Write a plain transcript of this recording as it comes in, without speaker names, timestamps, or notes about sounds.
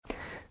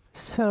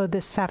So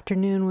this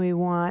afternoon we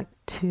want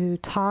to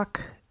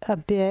talk a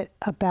bit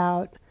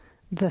about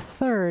the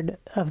third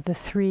of the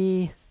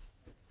three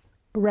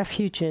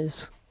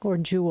refuges or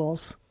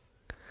jewels,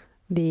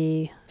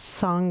 the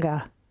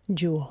Sangha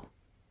jewel.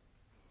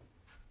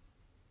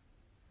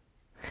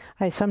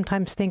 I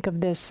sometimes think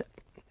of this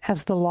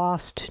as the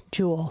lost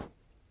jewel.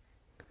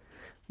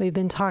 We've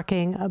been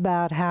talking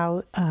about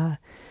how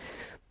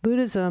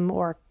Buddhism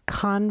or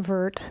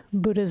convert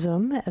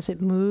Buddhism, as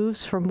it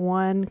moves from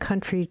one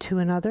country to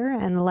another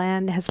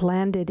and has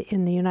landed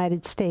in the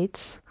United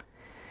States,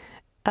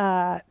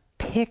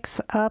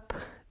 picks up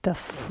the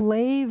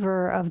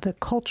flavor of the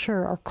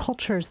culture or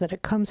cultures that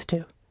it comes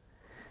to.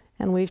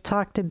 And we've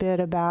talked a bit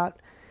about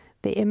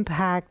the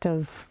impact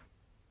of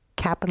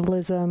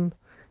capitalism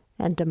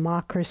and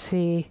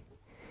democracy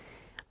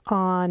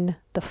on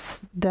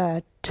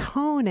the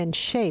tone and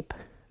shape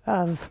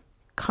of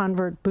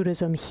convert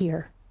Buddhism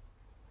here.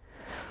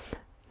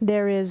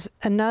 There is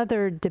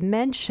another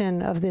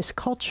dimension of this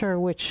culture,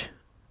 which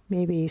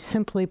maybe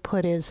simply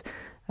put is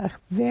a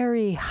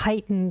very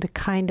heightened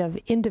kind of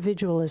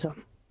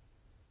individualism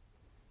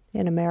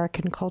in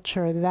American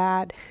culture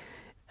that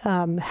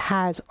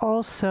has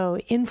also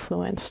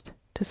influenced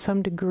to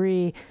some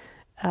degree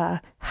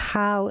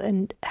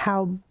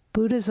how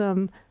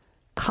Buddhism,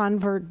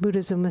 convert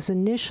Buddhism, was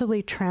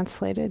initially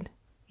translated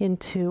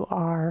into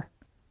our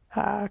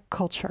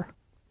culture.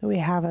 We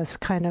have a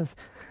kind of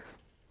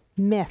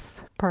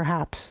myth,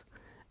 perhaps,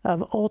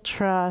 of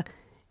ultra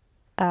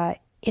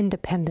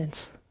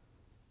independence.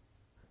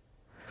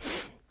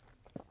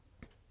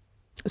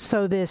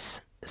 So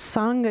this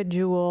Sangha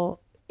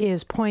jewel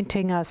is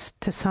pointing us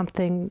to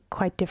something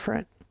quite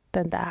different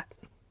than that.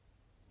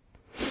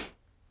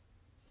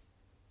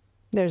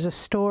 There's a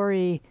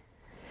story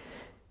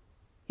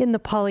in the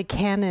Pali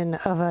Canon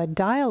of a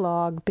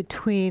dialogue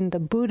between the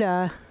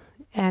Buddha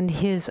and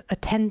his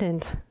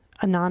attendant,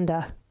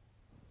 Ananda.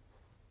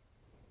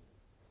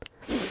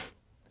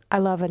 I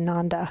love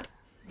Ananda.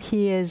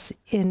 He is,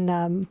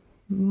 in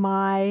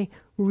my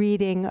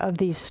reading of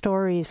these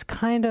stories,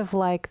 kind of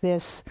like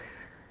this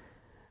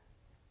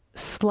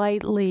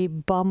slightly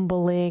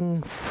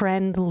bumbling,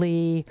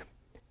 friendly,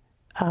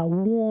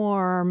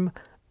 warm,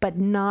 but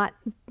not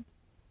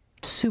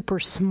super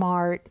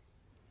smart,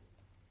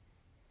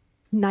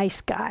 nice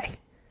guy.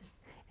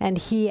 And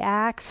he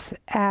acts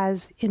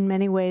as, in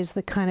many ways,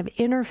 the kind of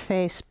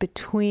interface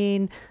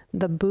between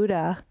the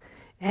Buddha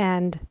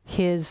and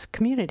his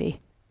community,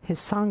 his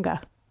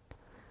Sangha.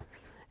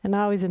 And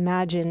I always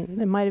imagine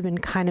it might have been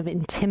kind of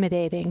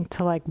intimidating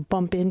to like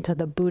bump into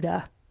the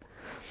Buddha.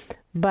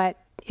 But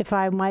if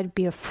I might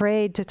be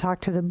afraid to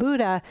talk to the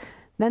Buddha,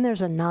 then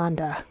there's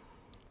Ananda.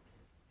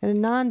 And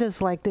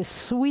Ananda's like this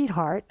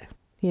sweetheart,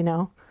 you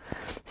know.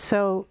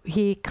 So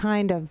he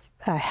kind of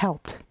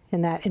helped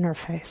in that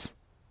interface.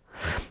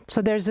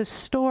 So there's a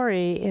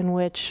story in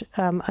which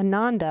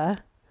Ananda,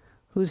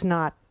 who's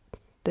not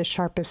the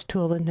sharpest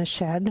tool in the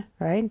shed,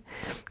 right,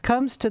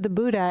 comes to the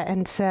Buddha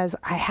and says,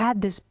 I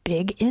had this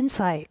big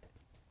insight.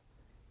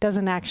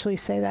 Doesn't actually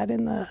say that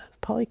in the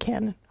Pali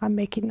Canon. I'm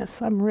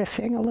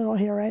riffing a little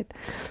here, right?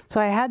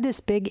 So I had this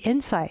big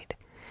insight.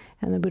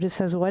 And the Buddha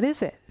says, what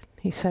is it?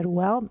 He said,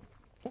 well,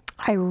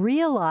 I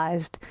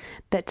realized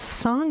that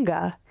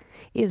Sangha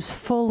is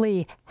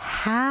fully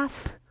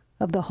half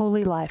of the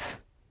holy life.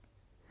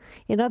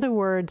 In other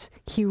words,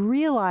 he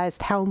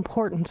realized how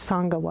important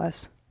Sangha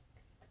was.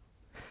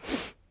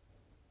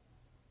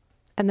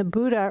 And the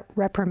Buddha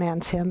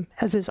reprimands him,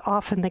 as is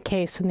often the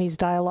case in these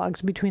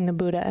dialogues between the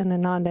Buddha and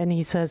Ananda. And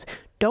he says,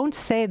 don't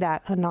say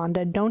that,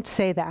 Ananda, don't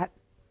say that.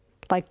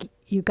 Like,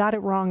 you got it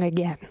wrong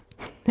again.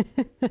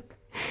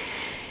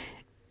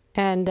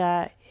 And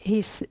Ananda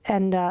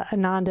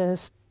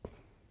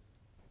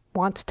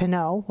wants to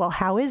know, well,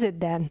 how is it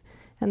then?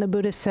 And the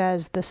Buddha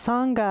says, the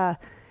Sangha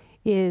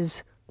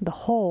is the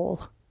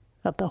whole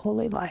of the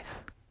holy life.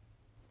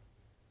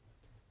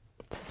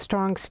 It's a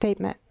strong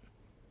statement,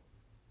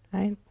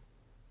 right?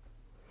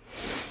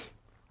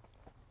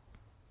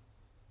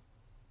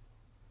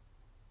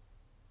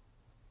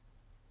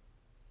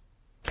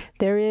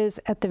 There is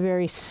at the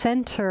very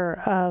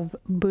center of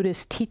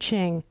Buddhist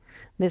teaching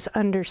this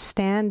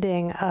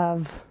understanding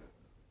of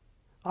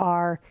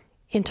our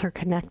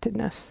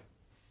interconnectedness,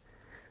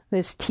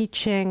 this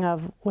teaching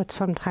of what's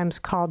sometimes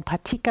called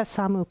paticca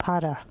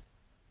samuppada,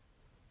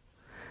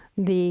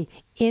 the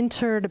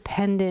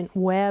interdependent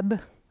web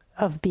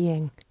of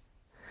being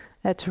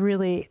that's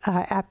really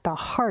at the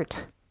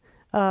heart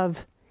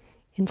of,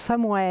 in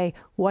some way,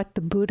 what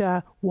the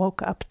Buddha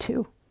woke up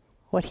to,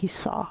 what he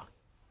saw.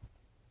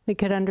 We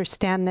could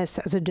understand this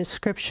as a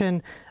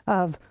description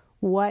of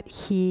what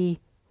he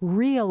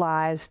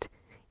realized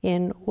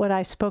in what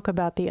I spoke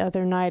about the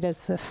other night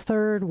as the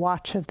third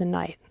watch of the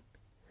night,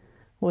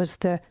 was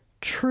the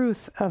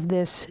truth of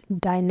this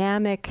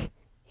dynamic,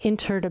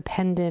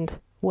 interdependent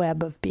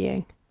web of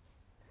being.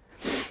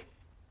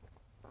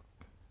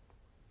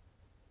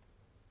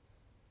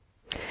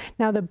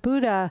 Now the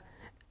Buddha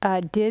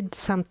did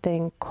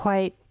something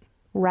quite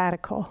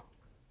radical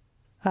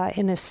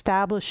in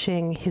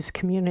establishing his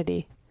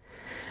community,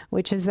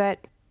 which is that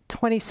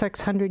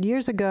 2,600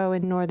 years ago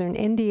in northern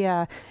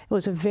India, it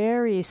was a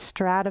very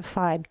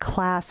stratified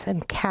class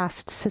and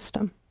caste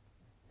system.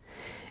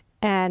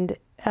 And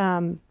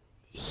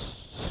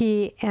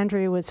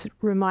Andrea was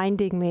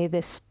reminding me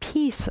this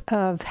piece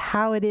of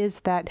how it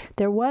is that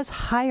there was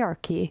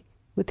hierarchy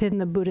within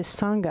the Buddhist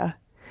Sangha,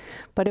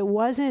 but it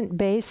wasn't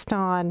based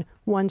on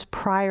one's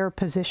prior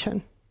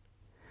position.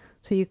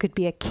 So you could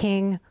be a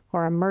king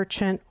or a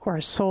merchant or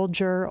a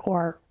soldier,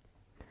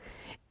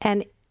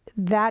 and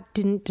that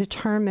didn't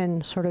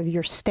determine sort of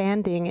your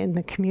standing in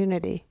the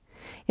community.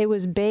 It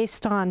was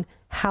based on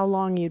how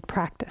long you'd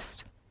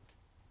practiced,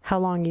 how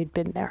long you'd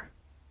been there.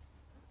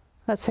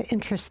 That's an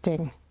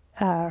interesting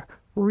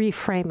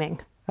reframing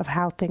of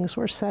how things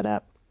were set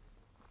up.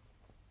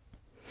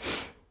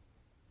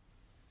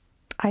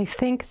 I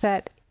think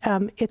that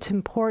it's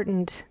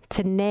important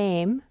to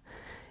name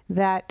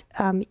that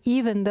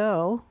even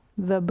though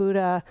the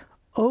Buddha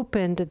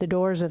opened the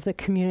doors of the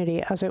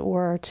community, as it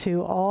were,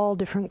 to all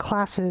different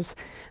classes,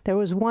 there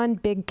was one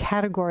big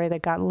category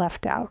that got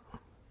left out.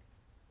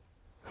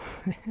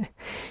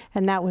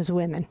 And that was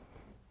women.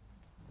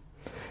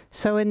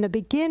 So in the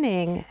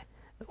beginning,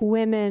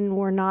 women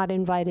were not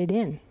invited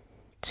in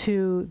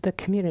to the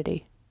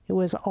community. It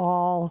was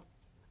all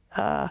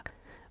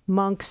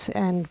monks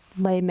and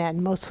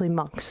laymen, mostly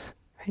monks,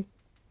 right?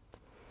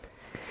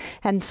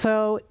 And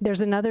so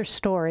there's another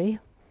story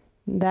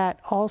that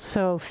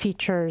also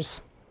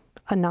features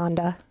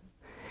Ananda.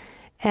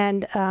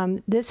 And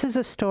this is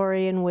a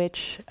story in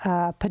which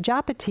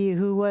Pajapati,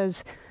 who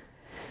was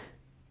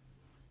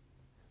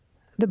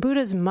the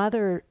Buddha's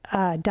mother,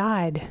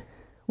 died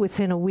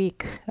within a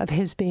week of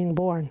his being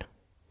born.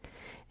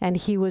 And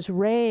he was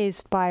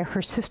raised by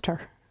her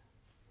sister.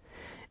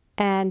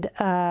 And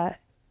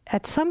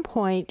at some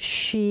point,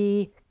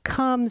 she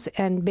comes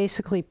and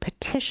basically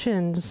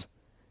petitions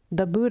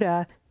the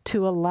Buddha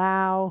to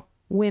allow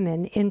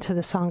women into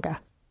the Sangha.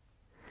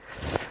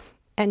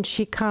 And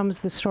she comes,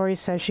 the story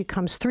says she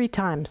comes 3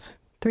 times.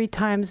 3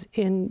 times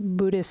in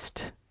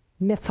Buddhist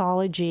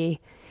mythology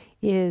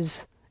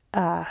is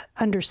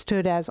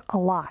understood as a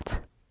lot.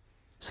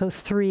 So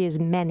 3 is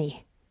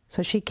many.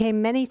 So she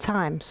came many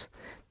times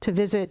to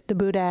visit the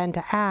Buddha and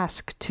to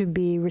ask to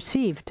be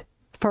received,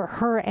 for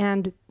her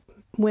and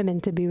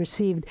women to be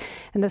received.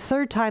 And the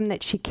 3rd time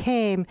that she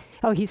came,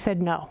 he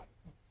said no.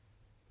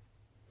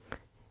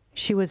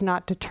 She was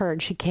not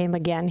deterred. She came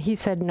again. He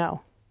said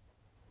no.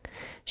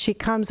 She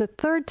comes a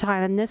 3rd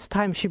time, and this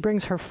time she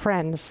brings her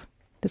friends.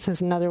 This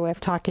is another way of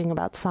talking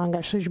about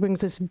Sangha. So she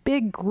brings this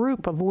big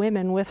group of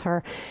women with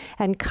her.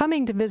 And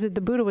coming to visit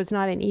the Buddha was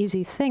not an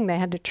easy thing. They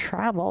had to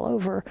travel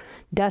over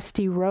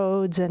dusty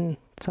roads and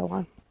so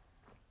on.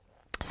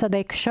 So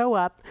they show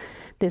up,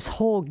 this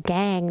whole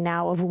gang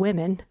now of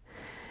women,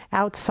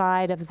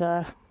 outside of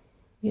the,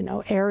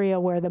 area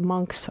where the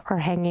monks are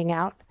hanging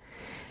out.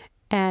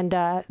 And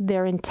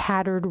they're in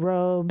tattered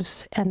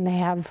robes, and they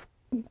have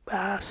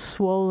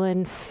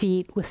swollen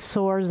feet with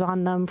sores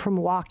on them from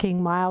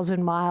walking miles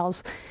and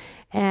miles.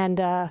 And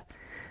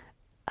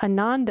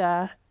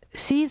Ananda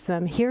sees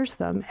them, hears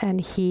them,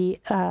 and he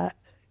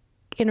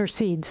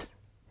intercedes.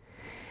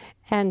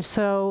 And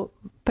so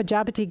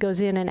Pajapati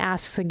goes in and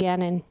asks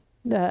again, and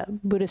the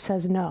Buddha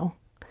says no.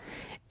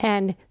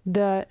 And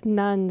the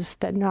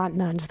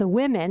the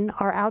women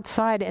are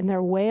outside, and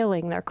they're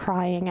wailing, they're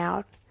crying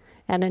out.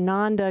 And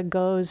Ananda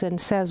goes and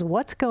says,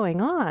 "What's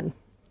going on?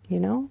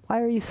 Why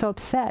are you so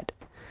upset?"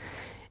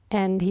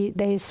 And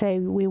they say,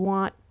 "We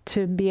want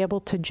to be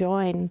able to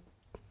join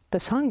the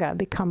Sangha,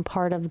 become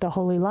part of the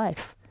holy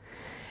life."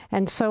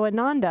 And so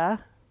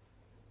Ananda,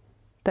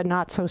 the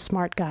not so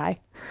smart guy,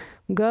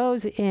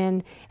 goes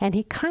in, and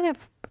he kind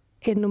of,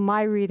 in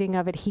my reading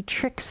of it, he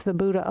tricks the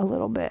Buddha a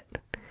little bit.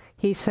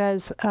 He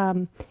says,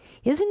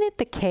 isn't it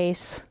the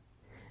case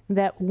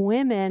that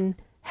women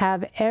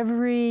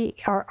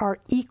are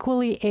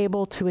equally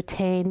able to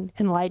attain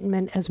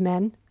enlightenment as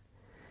men?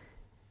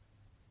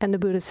 And the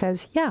Buddha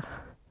says, yeah.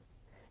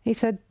 He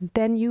said,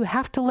 then you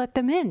have to let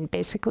them in,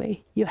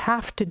 basically. You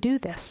have to do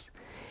this.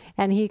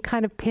 And he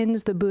kind of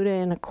pins the Buddha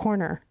in a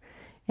corner.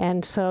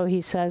 And so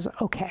he says,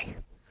 okay.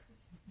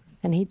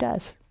 And he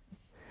does.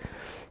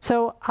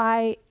 So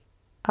I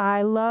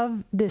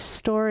love this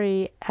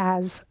story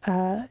as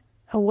a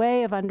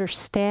way of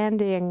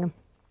understanding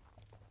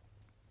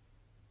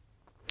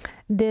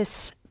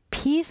this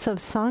piece of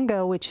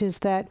Sangha, which is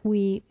that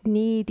we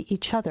need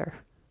each other.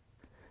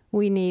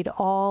 We need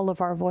all of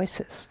our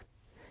voices.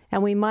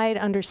 And we might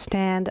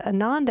understand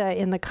Ananda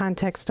in the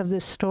context of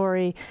this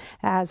story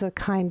as a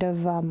kind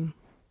of an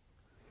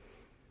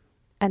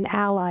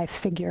ally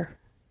figure.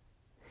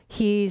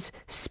 He's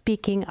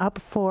speaking up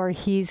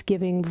he's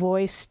giving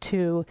voice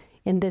to,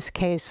 in this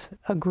case,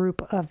 a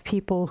group of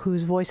people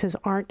whose voices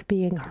aren't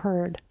being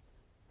heard.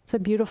 It's a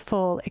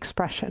beautiful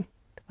expression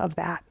of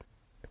that.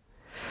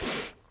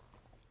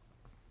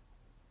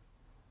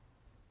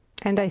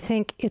 And I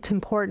think it's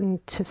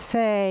important to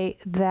say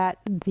that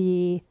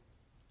the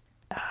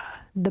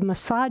the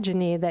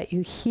misogyny that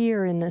you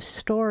hear in this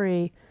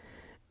story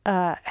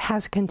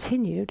has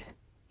continued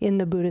in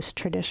the Buddhist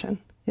tradition.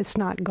 It's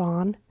not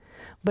gone,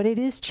 but it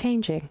is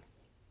changing.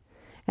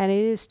 And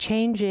it is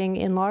changing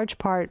in large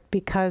part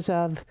because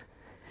of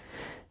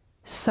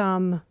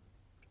some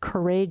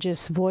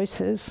courageous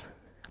voices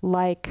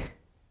like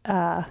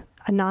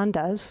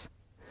Ananda's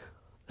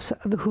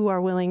who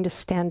are willing to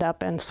stand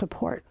up and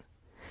support.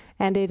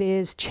 And it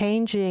is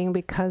changing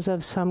because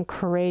of some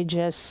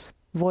courageous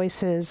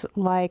voices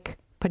like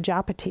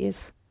Pajapati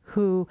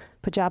who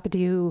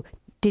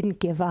didn't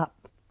give up.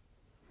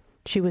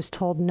 She was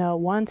told no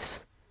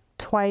once,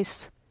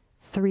 twice,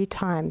 3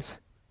 times.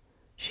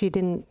 She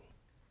didn't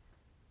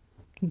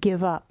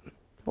give up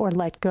or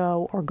let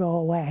go or go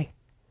away.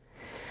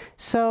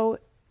 So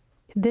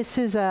this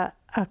is a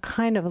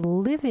kind of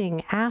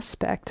living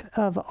aspect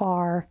of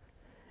our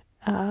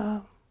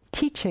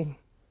teaching,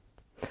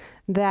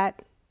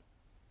 that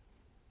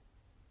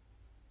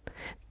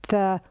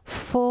the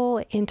full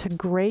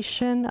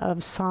integration of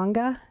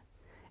Sangha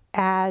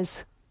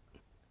as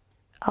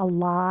a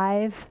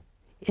live,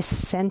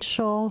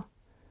 essential,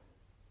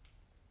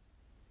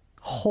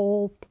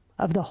 whole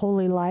of the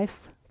holy life,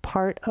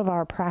 part of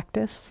our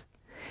practice,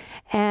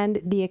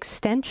 and the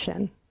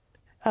extension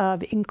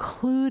of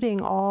including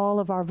all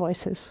of our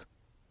voices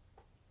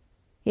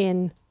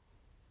in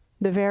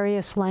the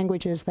various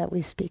languages that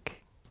we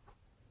speak.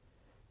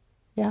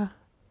 Yeah.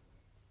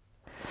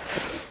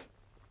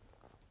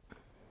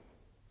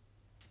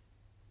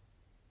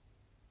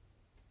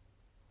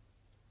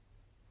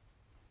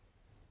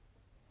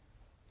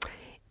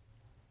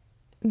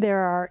 There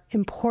are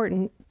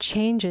important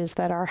changes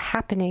that are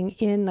happening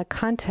in the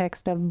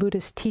context of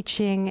Buddhist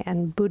teaching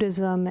and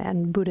Buddhism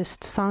and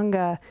Buddhist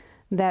Sangha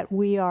that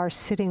we are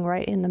sitting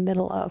right in the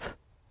middle of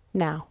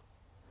now.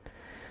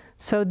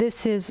 So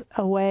this is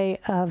a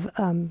way of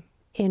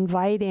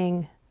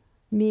inviting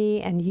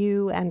me and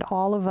you and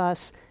all of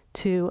us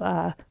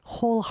to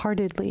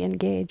wholeheartedly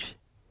engage,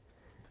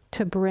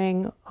 to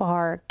bring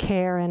our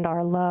care and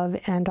our love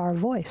and our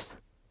voice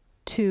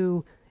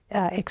to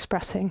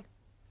expressing,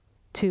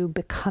 to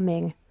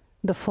becoming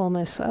the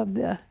fullness of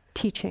the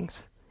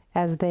teachings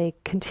as they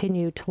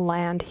continue to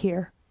land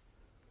here.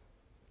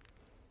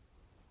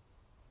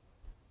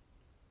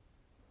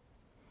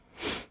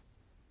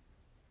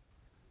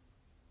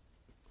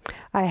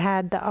 I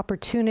had the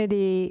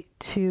opportunity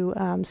to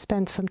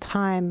spend some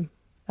time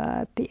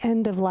at the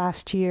end of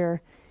last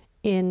year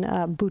in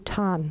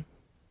Bhutan,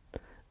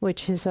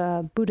 which is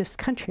a Buddhist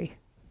country.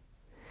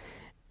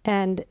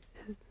 And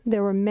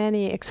there were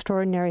many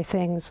extraordinary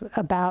things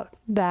about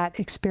that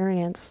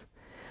experience.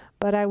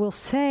 But I will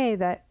say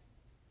that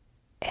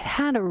it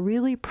had a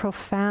really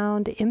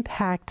profound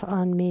impact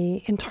on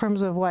me in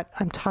terms of what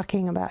I'm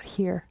talking about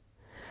here,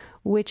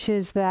 which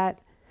is that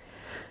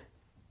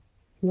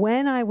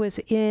when I was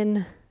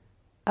in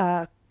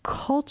a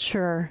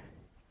culture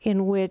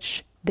in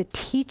which the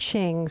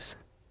teachings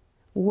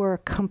were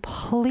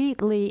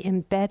completely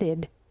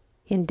embedded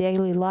in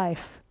daily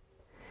life,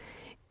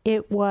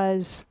 it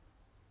was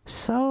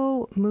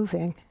so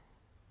moving.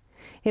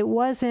 It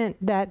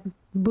wasn't that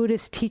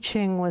Buddhist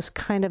teaching was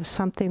kind of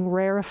something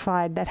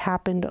rarefied that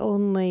happened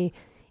only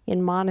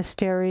in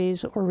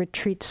monasteries or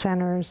retreat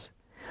centers.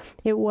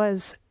 It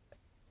was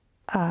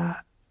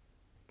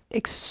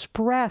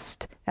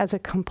expressed as a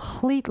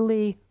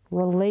completely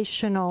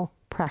relational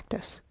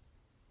practice.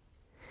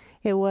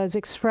 It was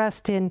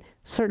expressed in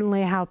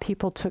certainly how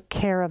people took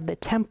care of the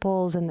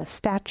temples and the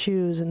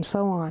statues and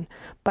so on,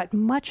 but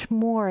much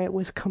more it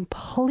was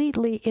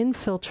completely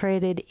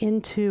infiltrated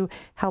into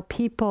how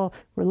people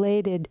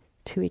related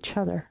to each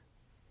other,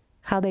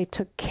 how they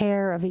took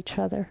care of each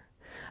other,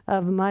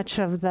 of much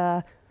of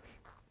there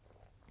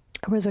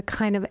was a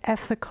kind of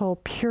ethical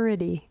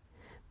purity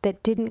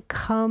that didn't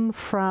come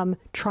from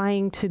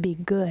trying to be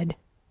good.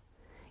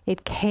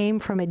 It came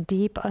from a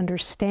deep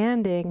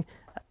understanding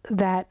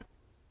that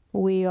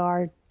we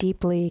are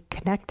deeply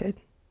connected.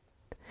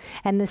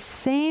 And the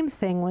same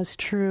thing was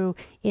true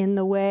in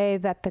the way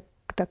that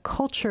the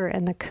culture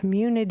and the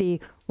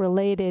community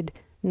related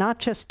not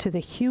just to the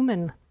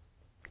human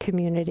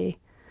community,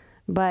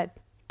 but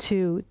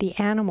to the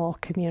animal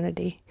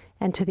community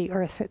and to the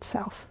earth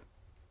itself.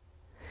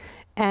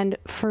 And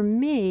for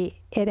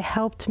me, it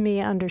helped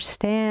me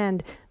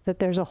understand that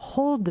there's a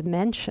whole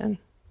dimension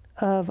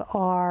of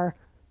our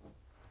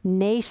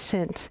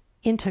nascent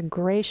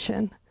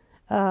integration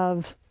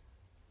of,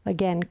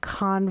 again,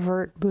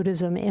 convert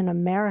Buddhism in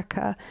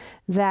America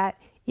that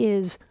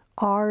is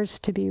ours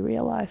to be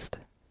realized.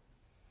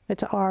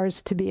 It's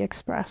ours to be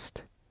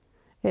expressed.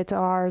 It's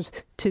ours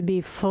to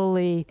be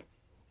fully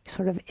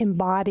sort of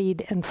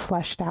embodied and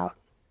fleshed out,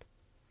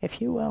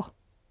 if you will.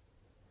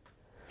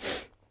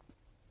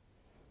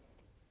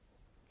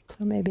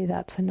 So maybe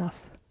that's enough.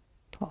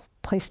 Well,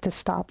 place to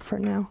stop for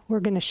now. We're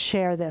going to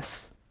share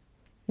this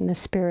in the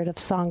spirit of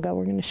Sangha.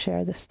 We're going to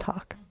share this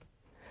talk.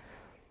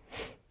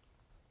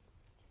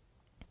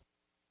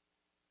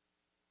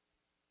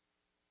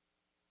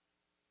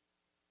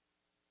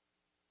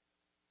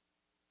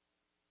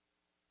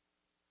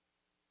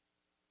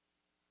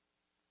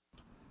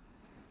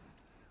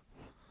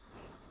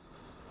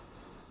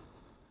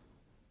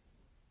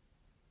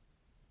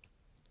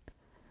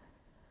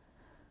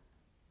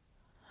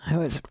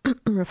 was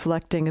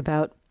reflecting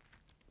about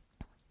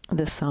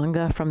the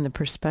Sangha from the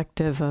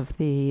perspective of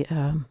the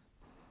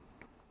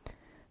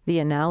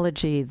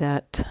analogy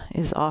that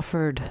is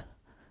offered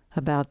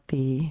about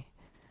the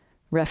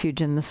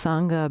refuge in the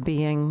Sangha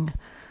being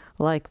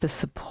like the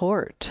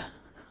support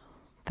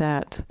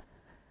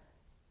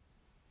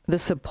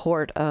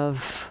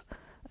of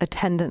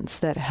attendants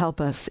that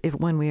help us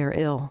when we are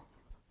ill,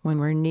 when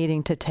we're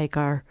needing to take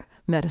our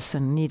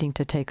medicine, needing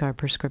to take our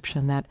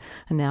prescription. That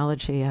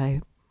analogy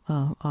I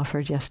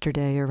offered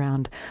yesterday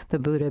around the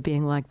Buddha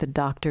being like the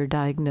doctor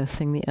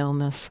diagnosing the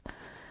illness,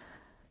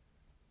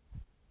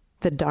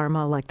 the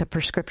Dharma like the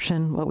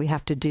prescription, what we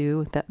have to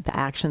do, the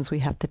actions we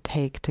have to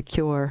take to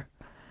cure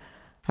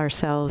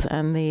ourselves,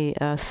 and the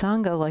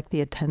Sangha like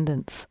the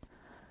attendants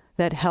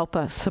that help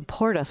us,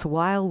 support us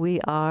while we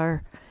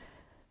are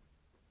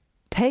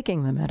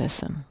taking the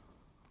medicine.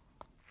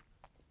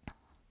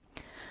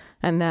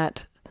 And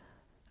that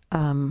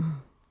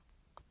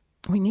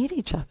we need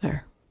each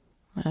other,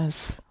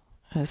 as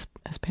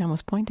Pam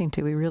was pointing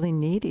to. We really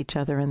need each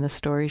other, and the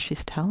stories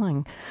she's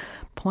telling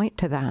point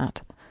to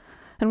that.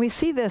 And we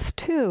see this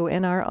too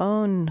in our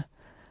own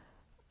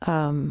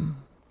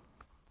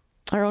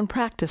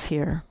practice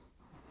here,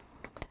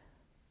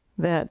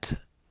 that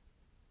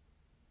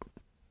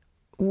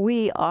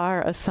we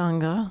are a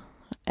Sangha,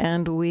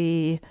 and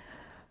we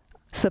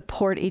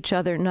support each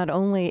other not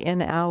only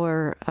in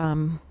our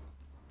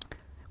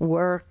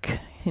work.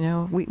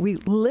 We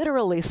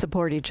literally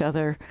support each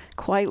other,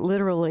 quite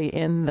literally,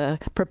 in the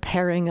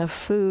preparing of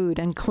food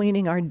and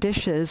cleaning our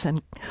dishes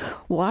and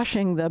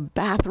washing the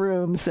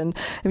bathrooms. And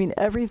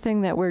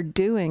everything that we're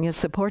doing is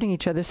supporting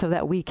each other so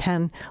that we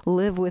can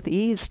live with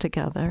ease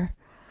together.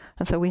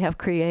 And so we have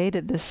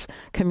created this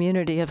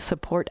community of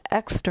support,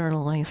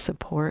 externally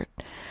support.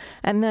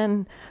 And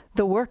then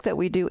the work that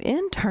we do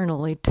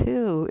internally,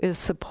 too, is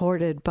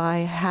supported by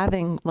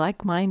having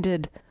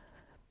like-minded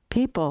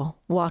people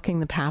walking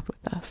the path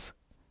with us.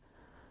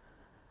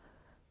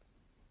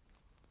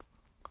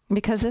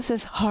 Because this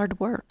is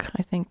hard work.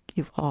 I think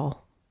you've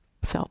all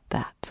felt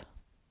that.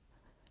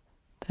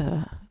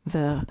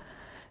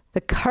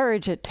 The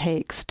courage it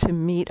takes to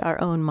meet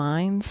our own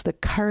minds, the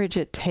courage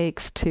it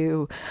takes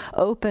to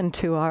open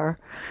to our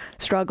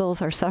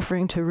struggles, our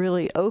suffering, to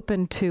really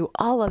open to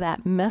all of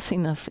that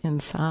messiness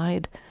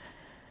inside.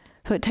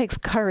 So it takes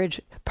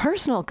courage,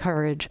 personal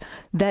courage,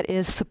 that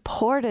is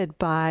supported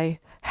by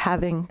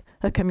having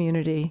a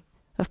community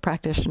of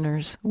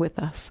practitioners with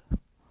us.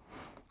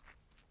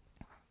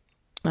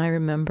 I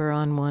remember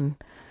on one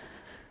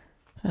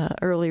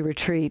early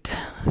retreat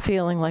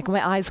feeling like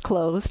my eyes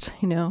closed,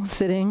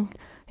 sitting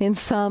in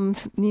some,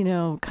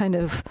 kind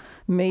of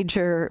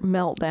major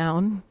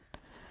meltdown.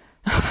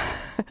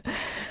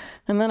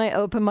 And then I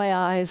open my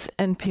eyes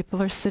and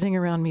people are sitting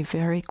around me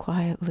very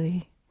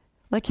quietly,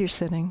 like you're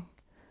sitting.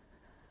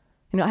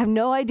 I have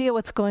no idea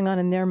what's going on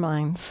in their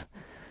minds,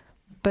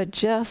 but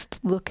just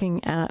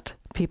looking at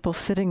people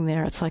sitting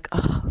there, it's like,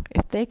 oh,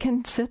 if they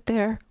can sit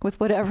there with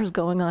whatever's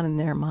going on in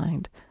their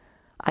mind,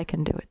 I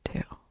can do it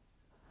too.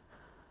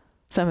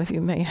 Some of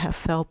you may have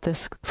felt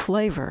this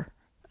flavor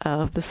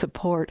of the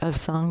support of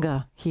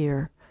Sangha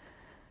here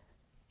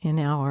in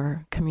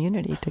our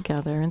community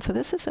together. And so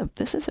this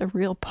is a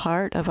real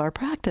part of our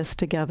practice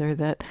together,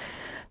 that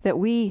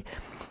we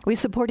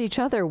support each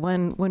other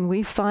when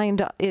we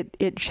find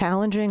it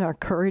challenging, our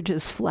courage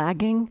is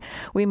flagging.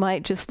 We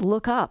might just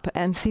look up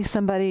and see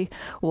somebody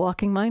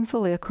walking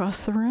mindfully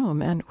across the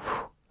room, and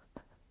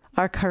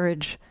our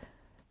courage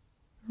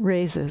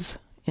raises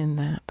in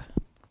that.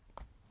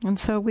 And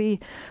so we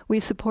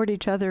support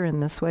each other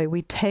in this way.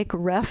 We take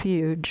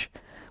refuge,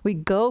 we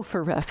go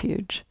for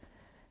refuge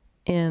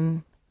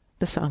in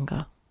the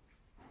Sangha.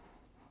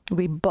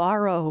 We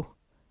borrow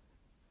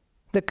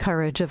the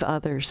courage of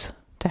others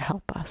to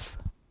help us.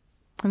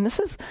 And this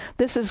is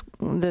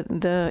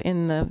the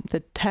in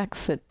the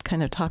text, it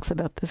kind of talks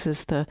about this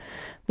is the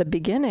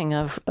beginning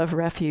of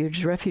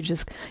refuge. Refuge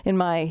is, in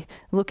my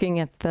looking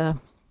at the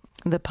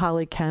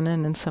Pali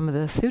Canon and some of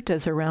the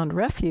suttas around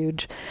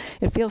refuge,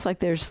 it feels like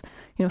there's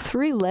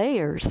 3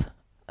 layers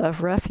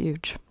of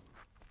refuge.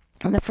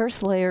 And the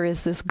first layer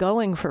is this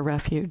going for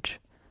refuge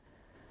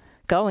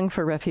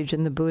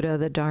in the Buddha,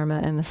 the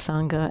Dharma, and the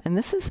Sangha. And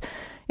this is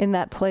in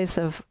that place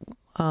of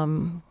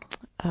kind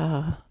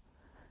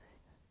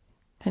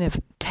of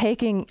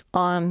taking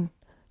on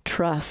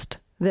trust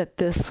that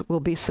this will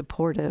be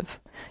supportive,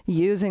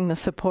 using the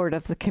support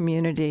of the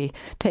community,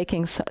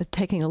 taking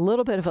a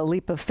little bit of a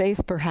leap of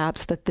faith,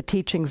 perhaps, that the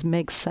teachings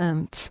make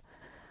sense,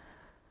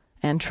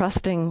 and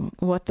trusting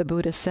what the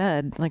Buddha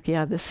said, like,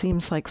 yeah, this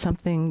seems like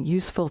something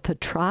useful to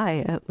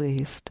try at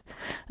least.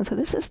 And so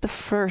this is the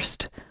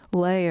first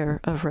layer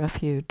of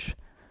refuge,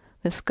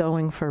 this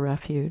going for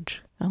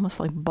refuge, almost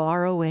like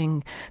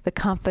borrowing the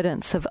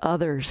confidence of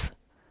others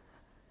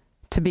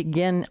to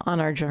begin on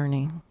our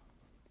journey.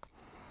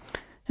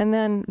 And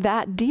then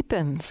that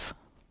deepens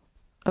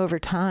over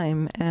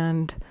time,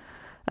 and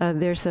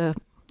there's a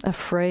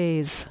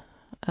phrase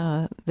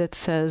that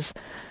says,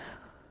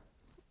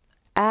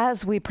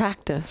 as we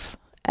practice,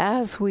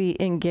 as we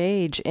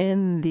engage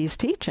in these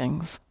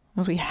teachings,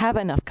 as we have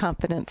enough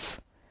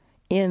confidence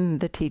in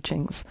the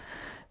teachings,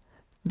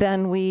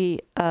 then we,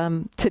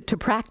 to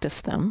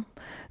practice them,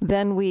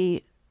 then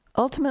we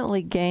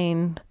ultimately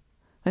gain,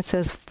 it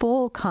says,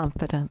 full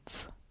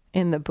confidence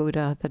in the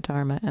Buddha, the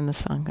Dharma, and the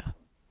Sangha.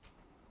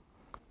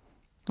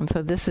 And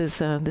so this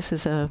is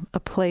a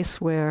place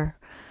where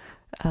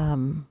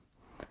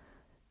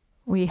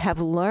we have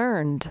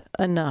learned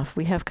enough.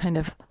 We have kind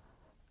of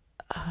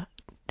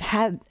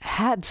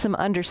had some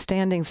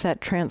understandings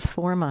that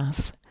transform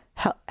us,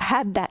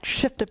 had that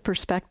shift of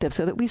perspective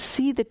so that we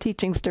see the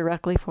teachings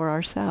directly for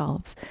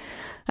ourselves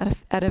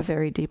at a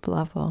very deep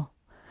level.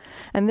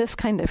 And this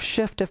kind of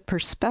shift of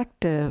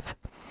perspective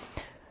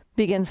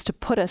begins to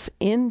put us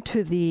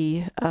into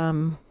the,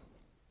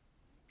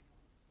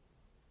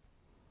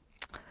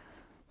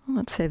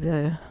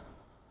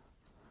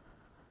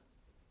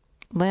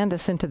 land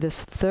us into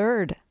this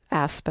third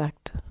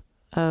aspect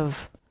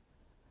of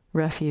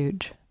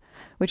refuge,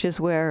 which is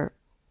where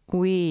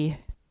we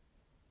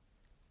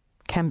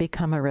can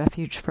become a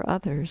refuge for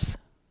others.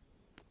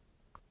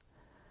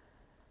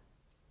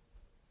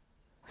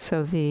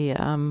 So the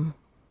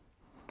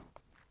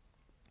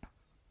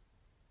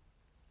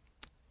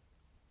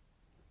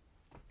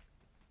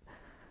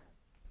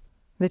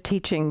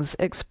teachings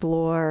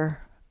explore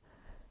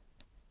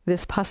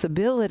this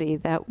possibility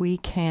that we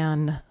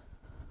can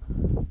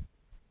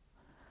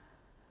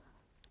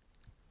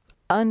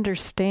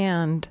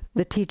understand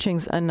the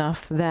teachings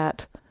enough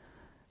that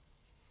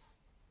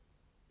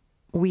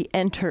we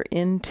enter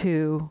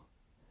into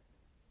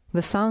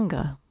the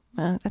Sangha.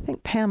 I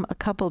think Pam a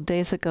couple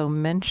days ago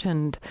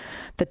mentioned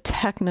the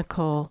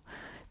technical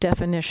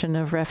definition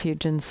of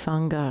refuge and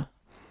Sangha.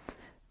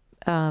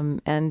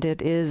 And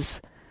it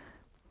is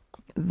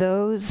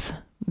those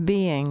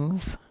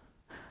beings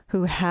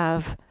who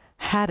have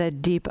had a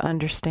deep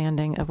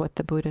understanding of what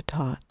the Buddha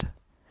taught,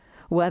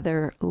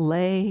 whether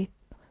lay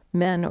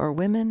men or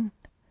women,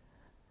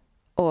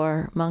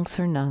 or monks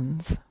or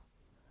nuns.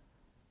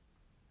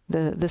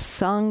 The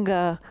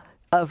Sangha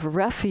of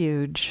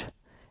refuge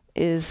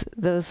is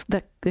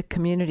the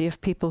community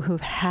of people who've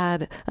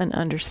had an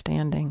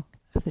understanding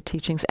of the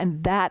teachings.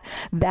 And that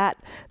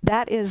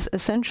is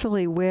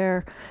essentially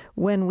where,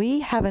 when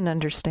we have an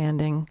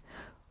understanding,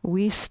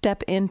 we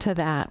step into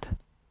that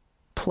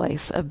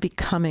place of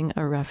becoming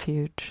a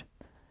refuge.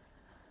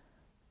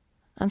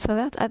 And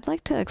so I'd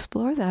like to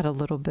explore that a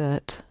little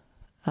bit.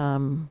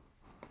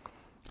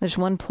 There's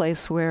one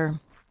place where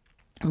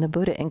the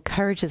Buddha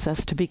encourages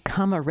us to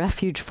become a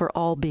refuge for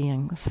all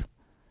beings.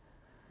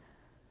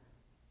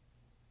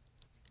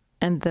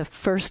 And the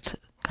first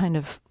kind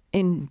of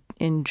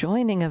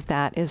enjoining of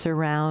that is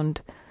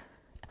around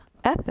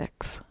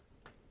ethics,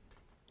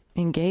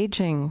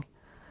 engaging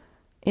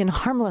in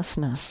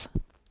harmlessness.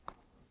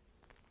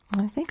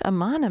 I think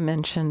Amana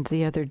mentioned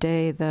the other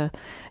day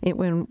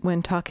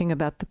when talking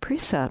about the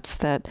precepts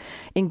that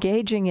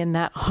engaging in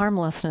that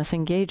harmlessness,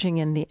 engaging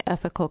in the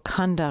ethical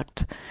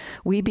conduct,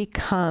 we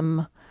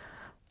become,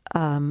 we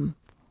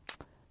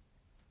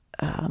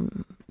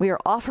are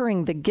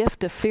offering the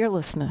gift of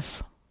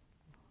fearlessness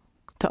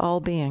to all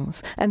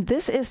beings. And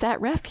this is that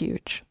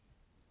refuge.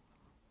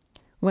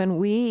 When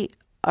we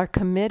are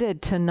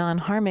committed to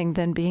non-harming,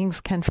 then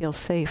beings can feel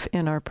safe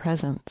in our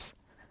presence.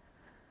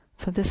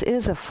 So this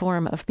is a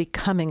form of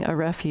becoming a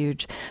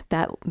refuge,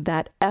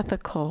 that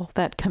ethical,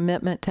 that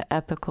commitment to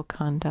ethical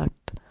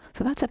conduct.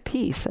 So that's a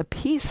piece of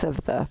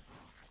the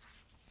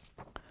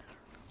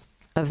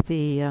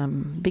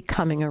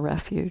becoming a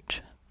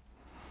refuge.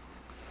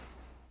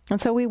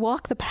 And so we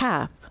walk the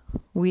path.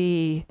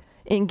 We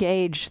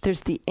engage.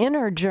 There's the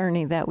inner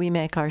journey that we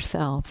make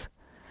ourselves.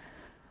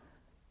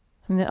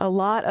 And a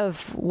lot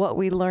of what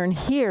we learn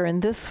here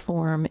in this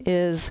form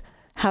is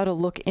how to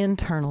look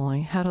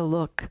internally, how to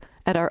look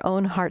at our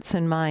own hearts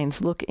and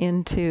minds, look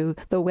into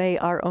the way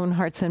our own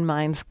hearts and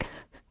minds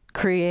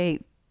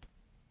create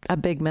a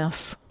big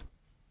mess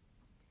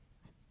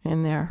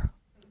in there.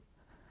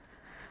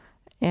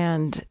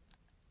 And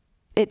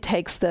it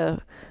takes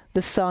the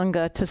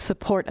Sangha to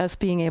support us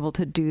being able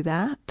to do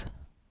that,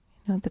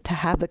 to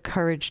have the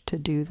courage to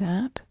do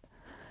that.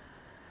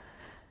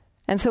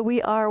 And so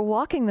we are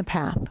walking the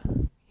path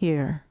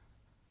here.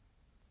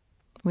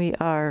 We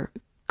are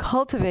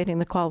cultivating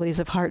the qualities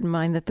of heart and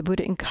mind that the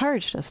Buddha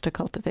encouraged us to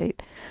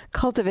cultivate,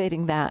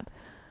 cultivating that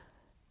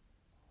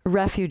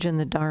refuge in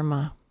the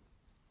Dharma.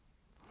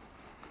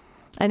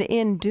 And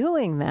in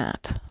doing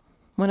that,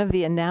 one of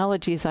the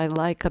analogies I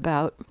like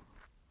about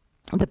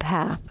the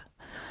path,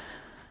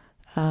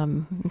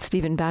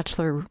 Stephen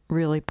Batchelor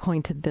really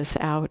pointed this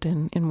out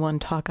in one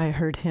talk I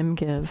heard him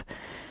give.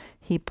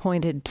 He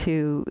pointed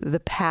to the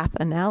path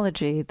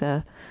analogy,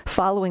 the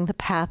following the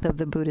path of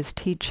the Buddha's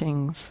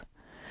teachings.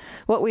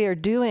 What we are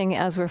doing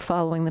as we're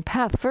following the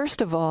path, first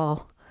of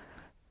all,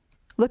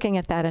 looking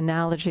at that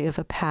analogy of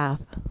a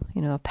path,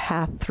 a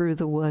path through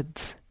the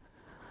woods.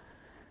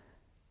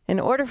 In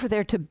order for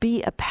there to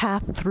be a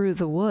path through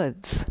the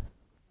woods,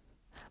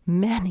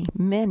 many,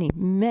 many,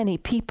 many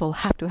people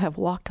have to have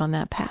walked on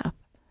that path.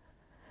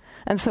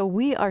 And so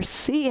we are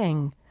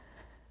seeing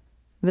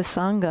the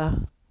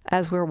Sangha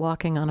as we're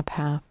walking on a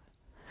path.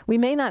 We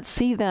may not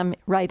see them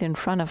right in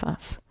front of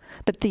us,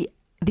 but the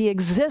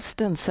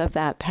existence of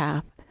that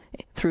path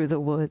through the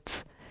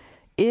woods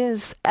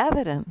is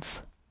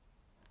evidence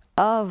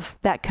of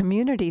that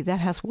community that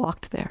has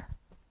walked there.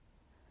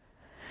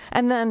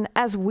 And then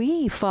as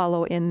we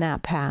follow in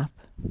that path,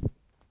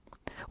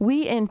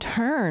 we in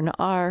turn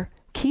are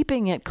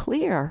keeping it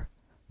clear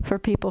for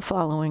people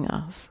following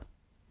us.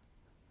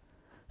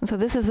 And so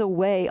this is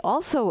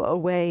also a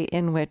way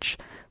in which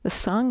the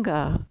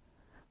Sangha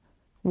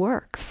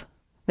works,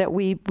 that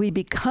we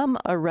become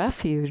a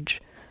refuge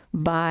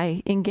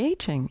by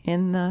engaging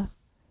in the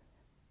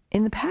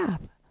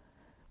path.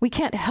 We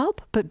can't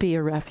help but be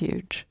a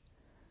refuge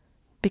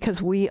because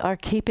we are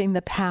keeping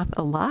the path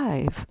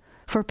alive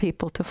for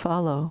people to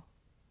follow.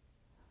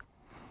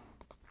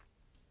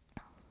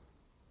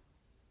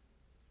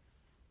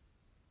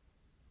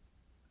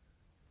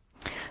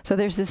 So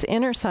there's this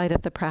inner side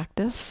of the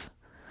practice,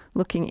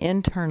 looking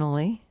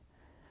internally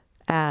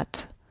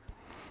at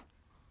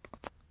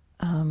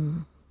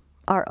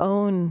our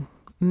own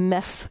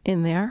mess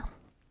in there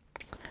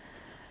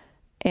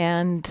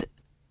and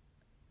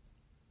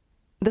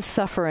the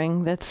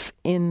suffering that's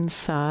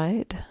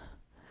inside.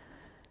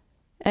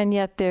 And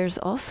yet there's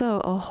also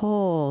a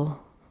whole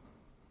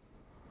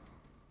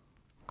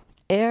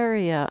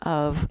area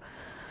of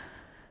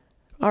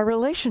our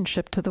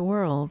relationship to the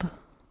world,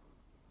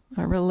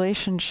 our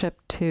relationship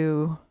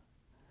to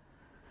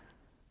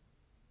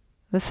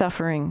the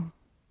suffering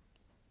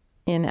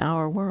in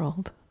our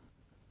world.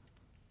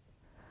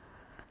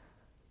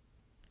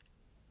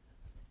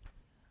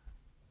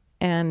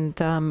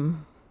 And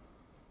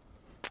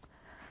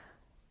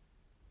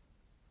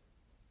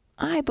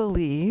I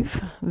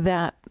believe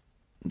that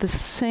the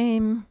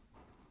same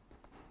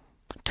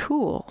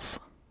tools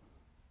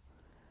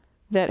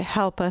that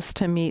help us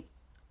to meet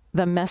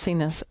the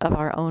messiness of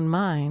our own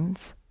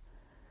minds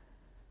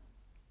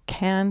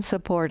can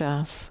support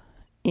us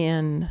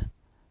in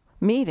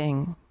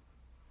meeting,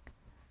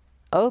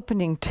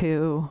 opening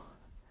to,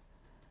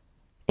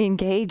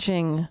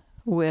 engaging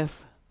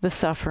with the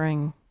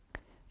suffering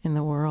in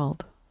the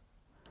world.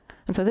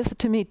 And so this,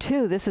 to me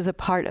too, this is a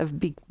part of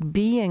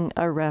being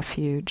a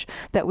refuge,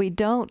 that we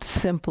don't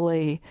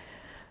simply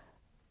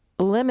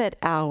limit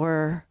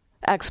our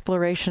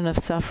exploration of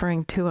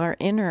suffering to our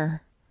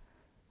inner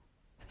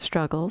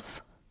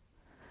struggles,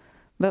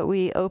 but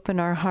we open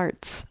our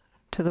hearts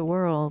to the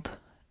world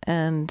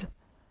and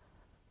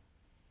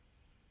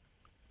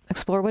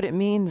explore what it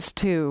means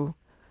to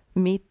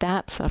meet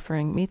that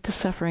suffering, meet the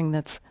suffering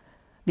that's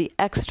the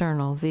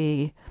external,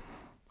 the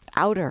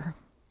outer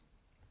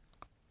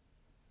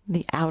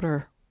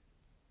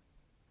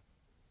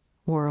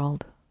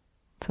world.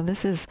 So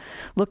this is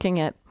looking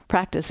at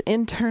practice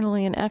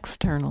internally and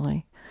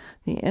externally,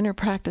 the inner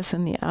practice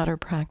and the outer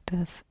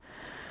practice.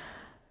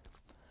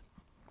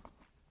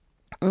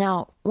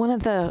 Now, one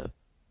of the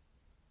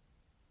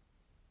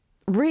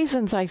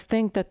reasons I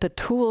think that the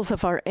tools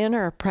of our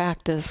inner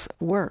practice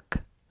work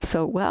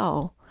so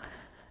well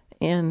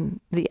in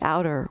the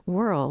outer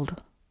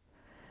world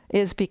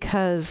is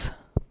because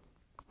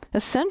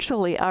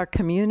essentially our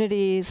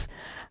communities,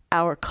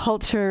 our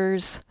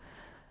cultures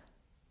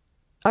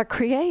are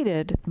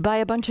created by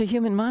a bunch of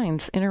human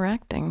minds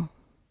interacting.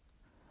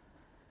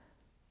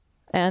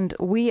 And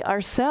we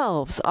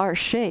ourselves are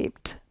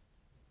shaped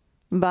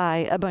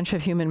by a bunch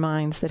of human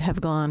minds that have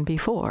gone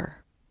before.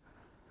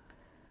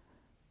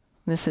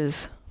 This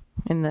is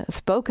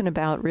spoken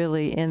about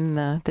really in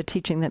the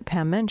teaching that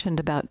Pam mentioned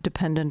about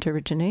dependent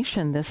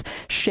origination, this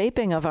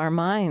shaping of our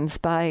minds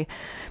by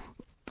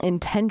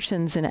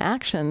intentions and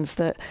actions,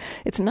 that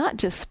it's not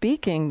just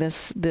speaking,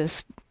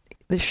 the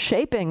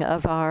shaping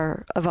of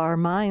our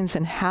minds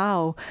and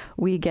how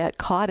we get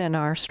caught in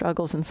our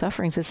struggles and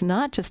sufferings. It's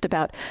not just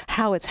about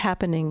how it's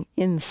happening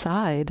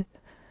inside,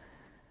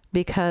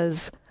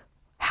 because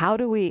how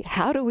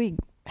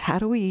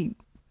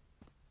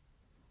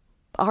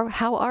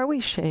are we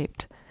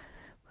shaped?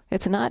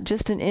 It's not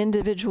just an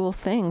individual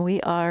thing.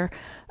 We are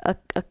a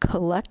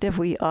collective.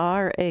 We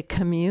are a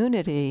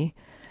community.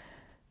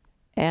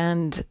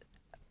 And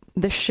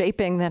the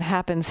shaping that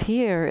happens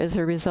here is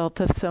a result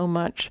of so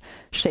much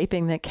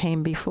shaping that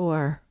came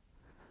before.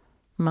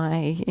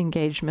 My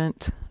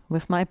engagement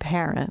with my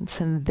parents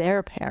and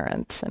their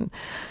parents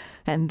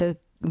and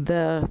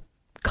the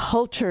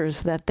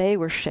cultures that they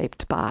were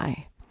shaped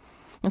by.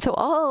 And so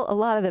a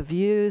lot of the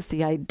views,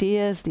 the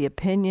ideas, the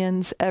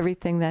opinions,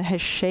 everything that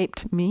has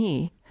shaped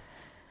me,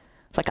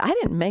 it's like I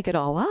didn't make it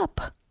all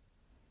up.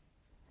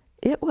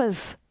 It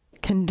was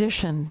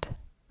conditioned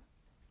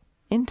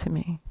into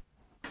me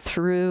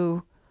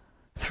through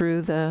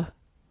the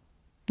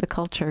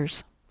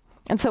cultures.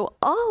 And so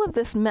all of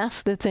this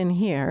mess that's in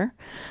here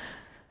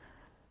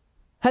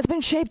has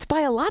been shaped by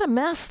a lot of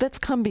mess that's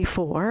come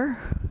before.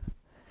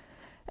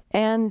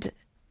 And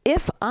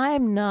if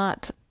I'm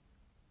not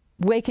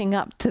waking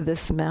up to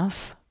this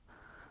mess,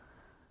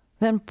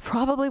 then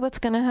probably what's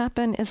going to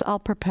happen is I'll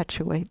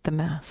perpetuate the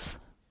mess.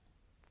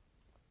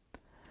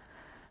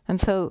 And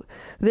so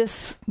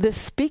this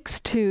speaks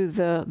to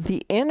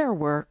the inner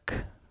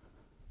work,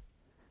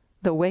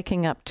 the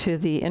waking up to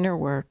the inner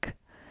work,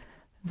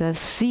 the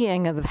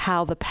seeing of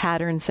how the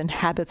patterns and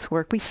habits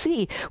work. We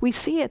see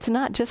it's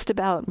not just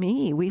about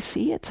me. We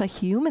see it's a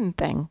human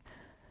thing.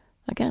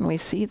 Again, we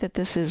see that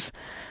this is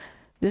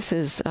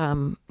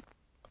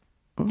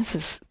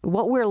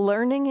what we're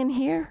learning in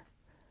here,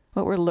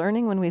 what we're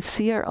learning when we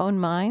see our own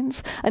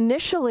minds.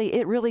 Initially,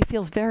 it really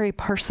feels very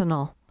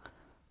personal.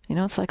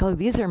 It's like, oh,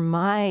 these are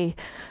my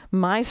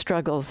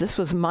struggles. This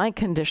was my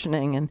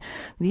conditioning, and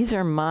these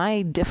are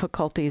my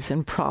difficulties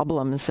and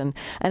problems. And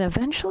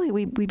eventually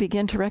we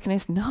begin to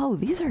recognize, no,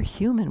 these are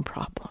human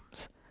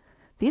problems.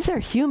 These are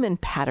human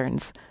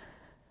patterns.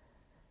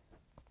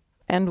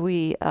 And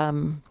we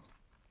that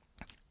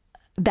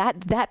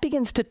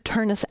begins to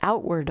turn us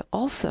outward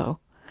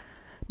also,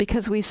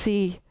 because we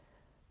see.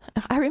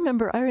 I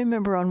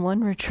remember on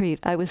one retreat,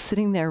 I was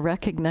sitting there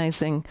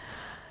recognizing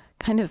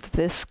kind of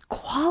this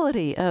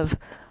quality of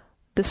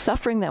the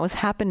suffering that was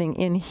happening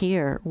in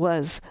here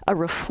was a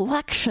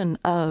reflection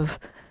of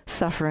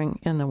suffering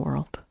in the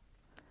world.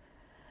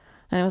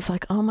 And I was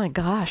like, oh my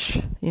gosh,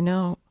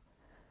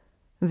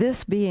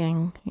 this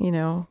being,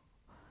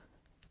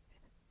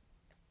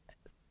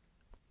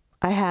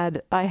 I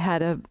had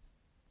a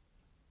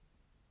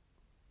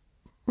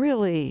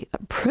really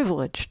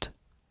privileged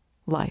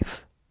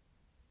life,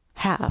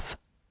 have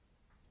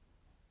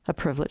a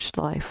privileged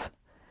life.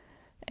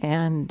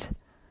 And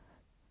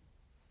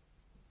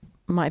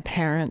my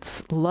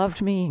parents loved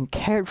me and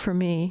cared for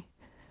me.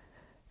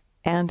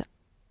 And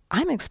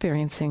I'm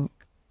experiencing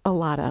a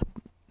lot of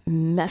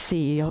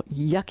messy,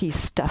 yucky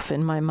stuff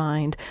in my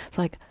mind. It's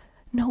like,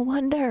 no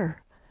wonder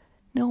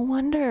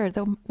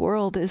the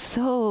world is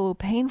so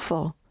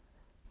painful.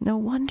 No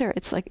wonder.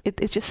 It's like,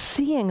 it's just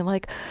seeing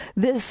like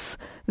this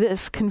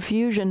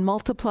confusion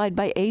multiplied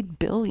by 8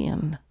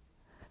 billion.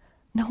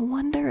 No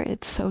wonder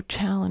it's so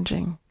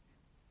challenging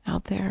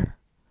out there.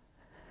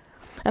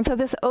 And so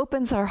this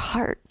opens our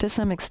heart to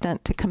some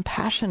extent to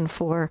compassion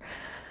for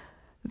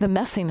the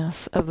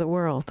messiness of the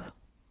world.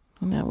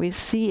 We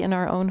see in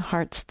our own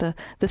hearts the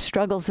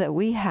struggles that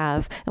we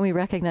have, and we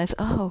recognize,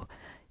 oh,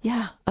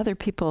 yeah, other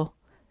people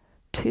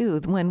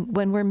too. When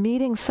we're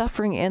meeting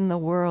suffering in the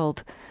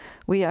world,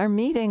 we are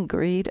meeting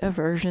greed,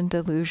 aversion,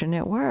 delusion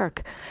at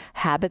work,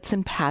 habits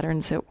and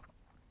patterns at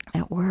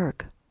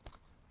work.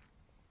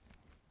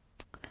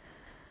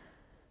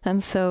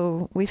 And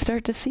so we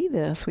start to see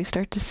this. We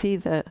start to see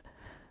the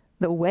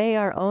way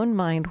our own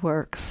mind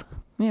works.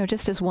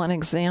 Just as one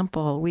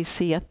example, we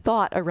see a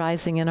thought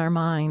arising in our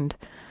mind,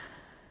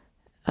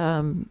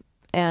 and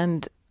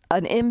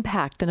an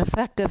impact, an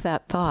effect of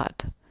that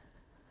thought.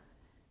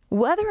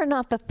 Whether or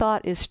not the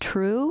thought is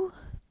true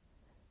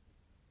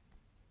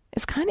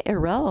is kind of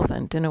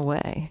irrelevant in a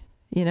way.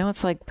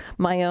 It's like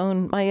my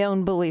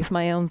own belief,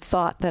 my own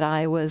thought that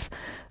I was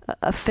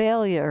a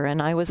failure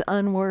and I was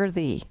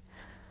unworthy.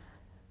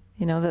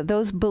 That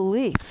those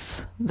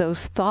beliefs,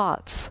 those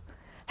thoughts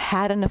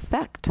had an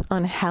effect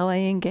on how I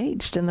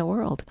engaged in the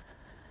world.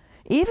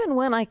 Even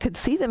when I could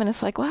see them and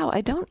it's like, wow, I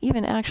don't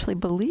even actually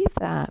believe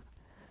that.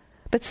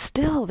 But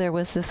still there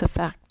was this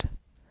effect.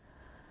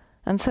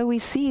 And so we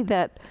see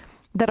that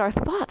our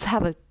thoughts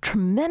have a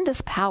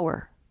tremendous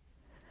power.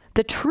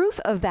 The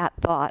truth of that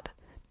thought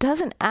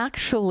doesn't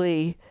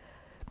actually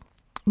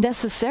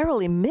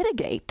necessarily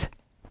mitigate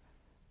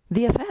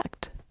the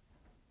effect.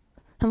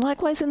 And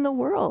likewise in the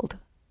world.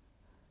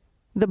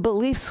 The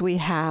beliefs we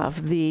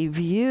have, the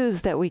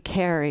views that we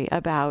carry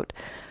about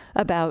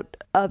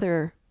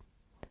other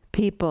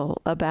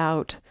people,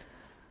 about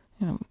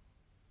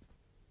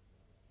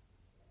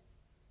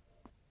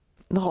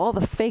all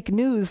the fake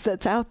news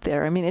that's out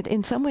there. I mean,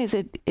 in some ways,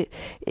 the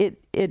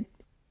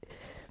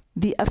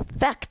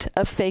effect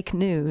of fake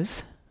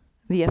news,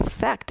 the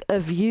effect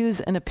of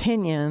views and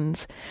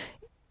opinions,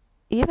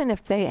 even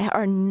if they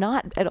are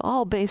not at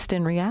all based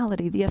in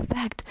reality, the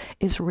effect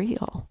is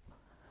real.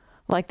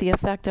 Like the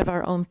effect of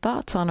our own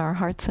thoughts on our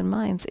hearts and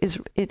minds it's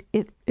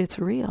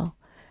real.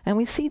 And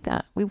we see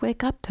that. We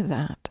wake up to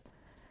that.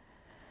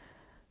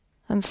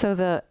 And so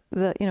the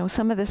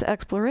some of this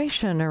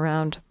exploration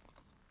around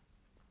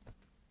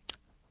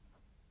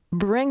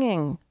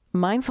bringing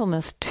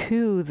mindfulness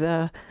to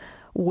the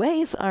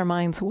ways our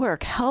minds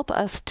work help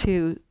us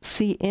to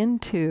see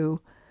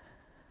into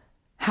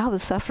how the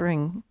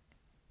suffering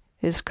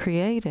is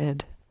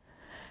created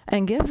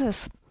and gives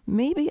us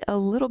maybe a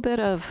little bit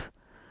of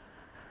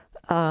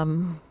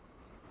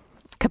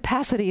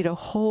capacity to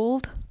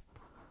hold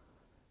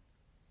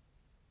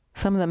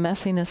some of the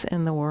messiness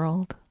in the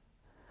world.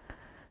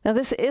 Now,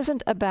 this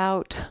isn't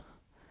about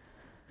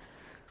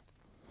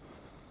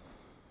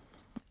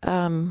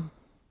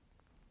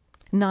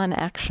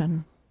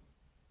non-action,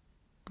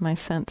 my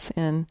sense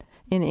in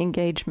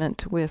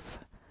engagement with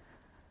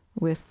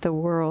the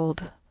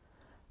world,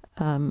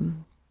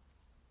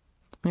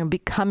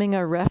 becoming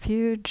a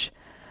refuge.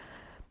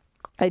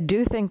 I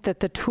do think that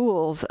the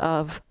tools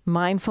of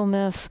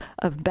mindfulness,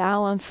 of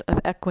balance, of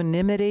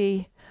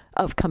equanimity,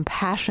 of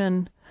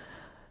compassion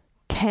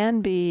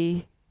can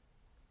be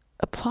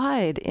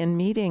applied in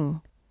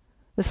meeting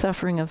the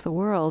suffering of the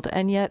world.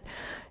 And yet,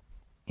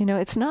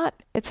 it's not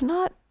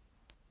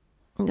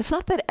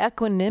that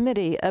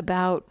equanimity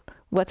about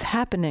what's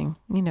happening.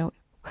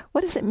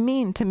 What does it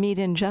mean to meet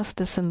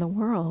injustice in the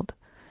world,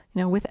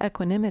 with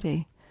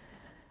equanimity?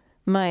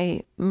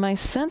 My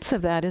sense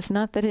of that is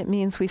not that it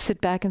means we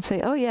sit back and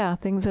say, oh yeah,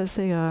 things as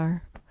they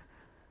are.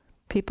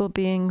 People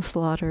being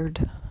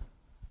slaughtered.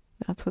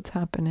 That's what's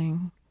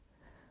happening.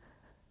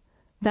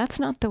 That's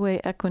not the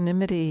way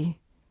equanimity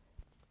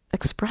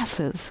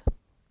expresses,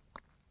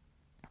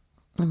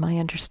 in my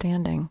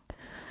understanding.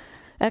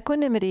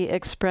 Equanimity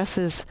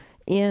expresses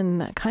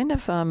in kind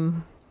of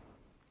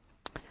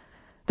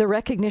the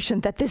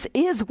recognition that this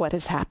is what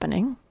is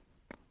happening.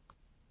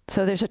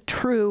 So there's a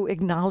true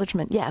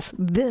acknowledgement. Yes,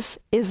 this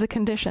is the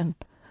condition.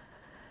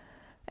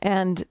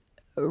 And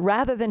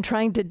rather than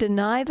trying to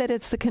deny that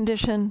it's the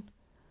condition,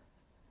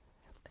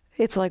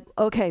 it's like,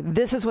 okay,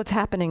 this is what's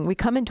happening. We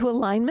come into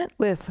alignment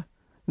with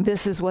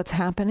this is what's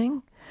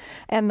happening.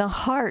 And the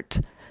heart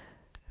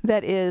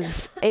that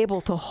is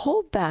able to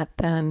hold that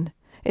then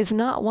is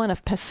not one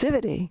of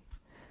passivity,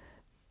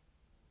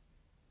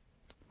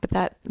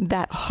 but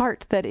that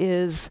heart that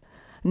is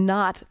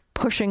not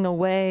pushing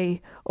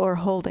away or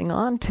holding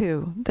on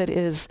to, that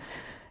is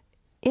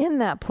in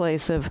that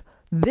place of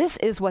this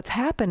is what's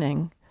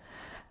happening,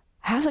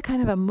 has a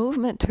kind of a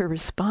movement to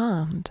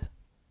respond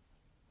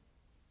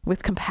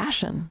with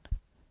compassion,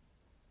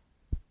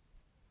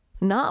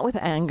 not with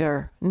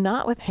anger,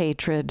 not with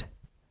hatred,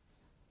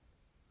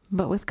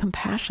 but with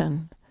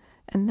compassion.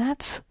 And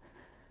that's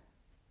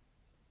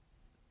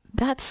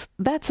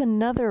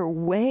another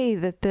way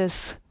that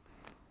this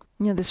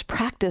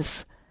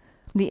practice,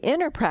 the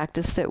inner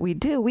practice that we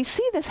do, we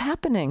see this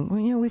happening.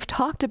 We've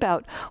talked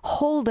about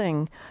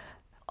holding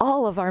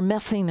all of our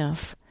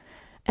messiness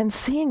and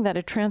seeing that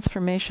a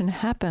transformation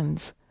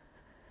happens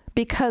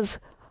because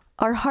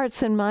our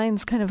hearts and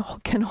minds kind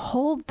of can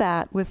hold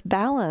that with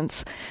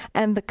balance,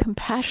 and the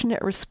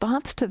compassionate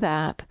response to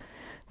that,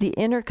 the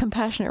inner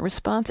compassionate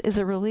response, is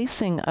a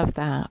releasing of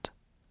that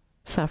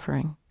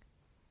suffering.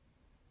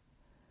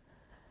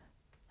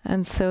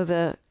 And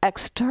so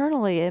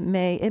externally it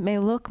may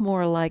look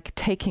more like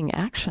taking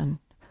action,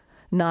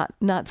 not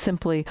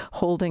simply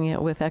holding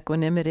it with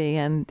equanimity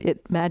and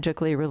it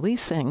magically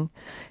releasing.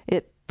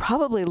 It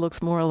probably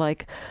looks more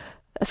like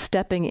a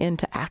stepping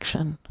into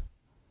action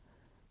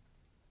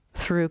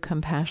through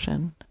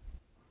compassion.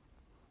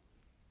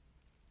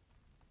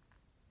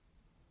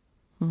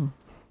 I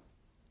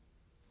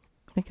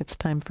think it's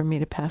time for me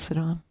to pass it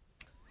on.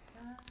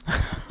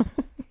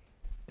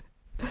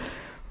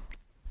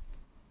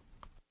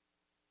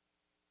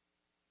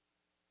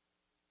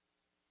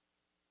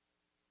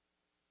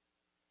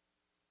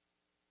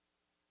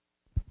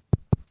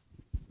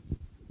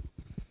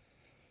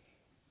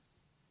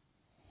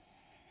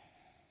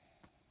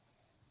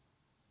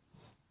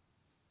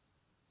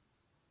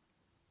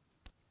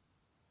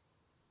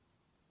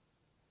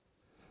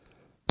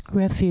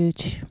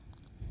 Refuge.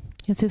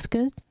 Is this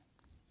good?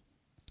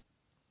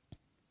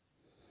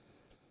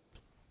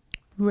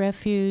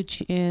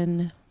 Refuge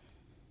in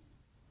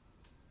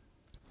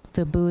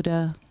the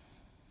Buddha,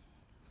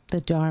 the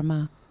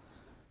Dharma,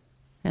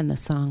 and the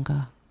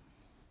Sangha.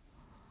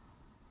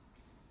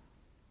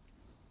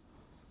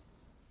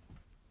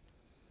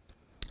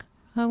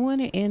 I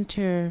want to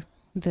enter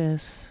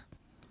this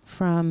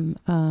from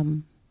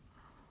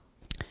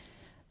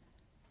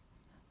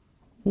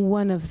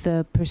one of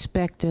the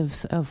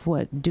perspectives of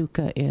what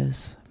dukkha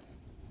is.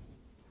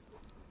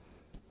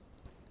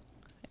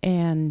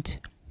 And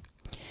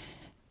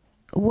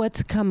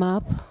what's come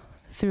up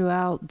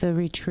throughout the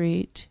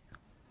retreat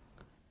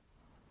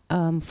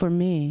for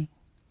me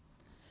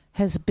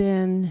has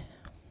been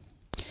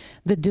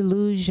the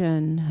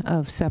delusion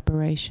of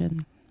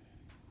separation.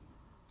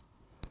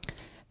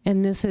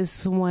 And this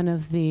is one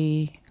of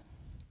the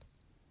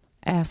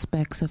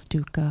aspects of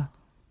dukkha,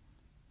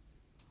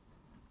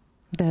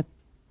 that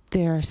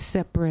they're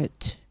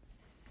separate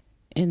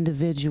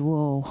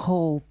individual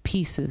whole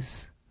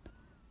pieces,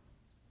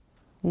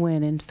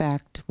 when in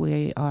fact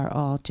we are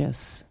all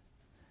just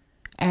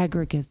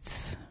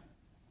aggregates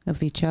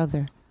of each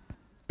other,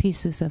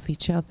 pieces of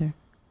each other.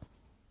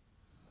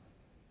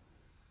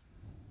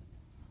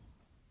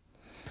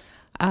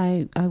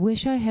 I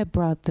wish I had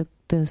brought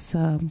this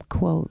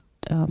quote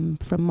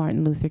from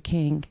Martin Luther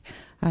King.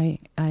 I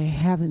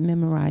haven't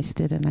memorized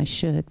it, and I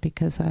should,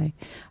 because I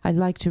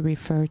like to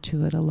refer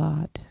to it a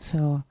lot.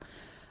 So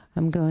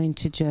I'm going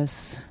to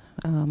just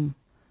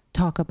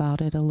talk about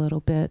it a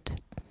little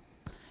bit.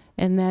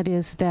 And that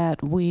is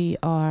that we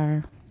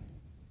are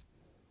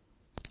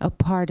a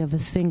part of a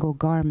single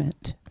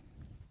garment.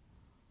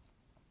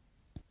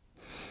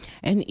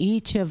 And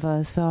each of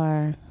us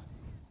are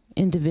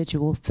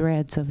individual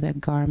threads of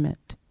that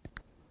garment.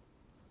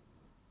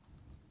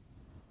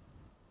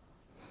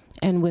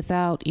 And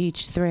without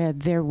each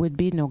thread, there would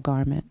be no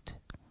garment.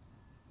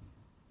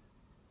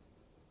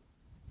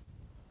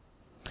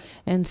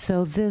 And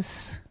so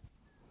this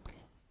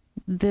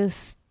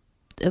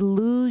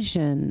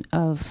illusion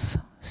of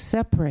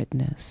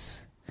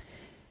separateness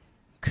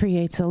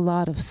creates a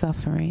lot of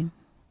suffering.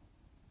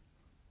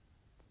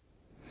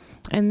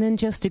 And then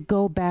just to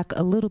go back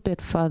a little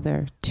bit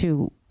further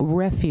to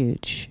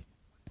refuge.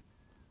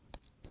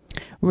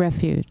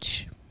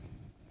 Refuge.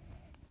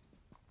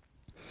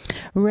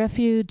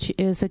 Refuge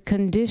is a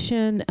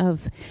condition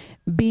of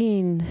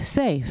being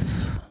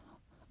safe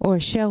or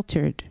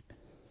sheltered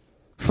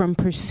from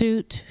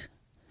pursuit,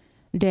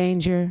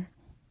 danger,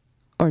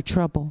 or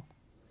trouble.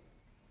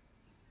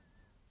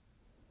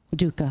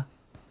 Dukkha.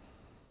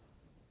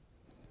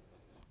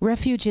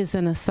 Refuge is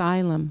an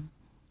asylum,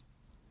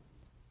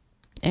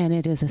 and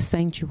it is a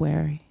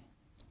sanctuary.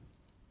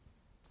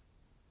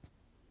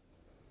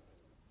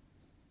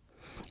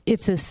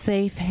 It's a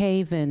safe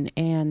haven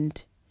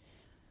and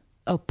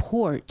a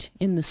port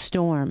in the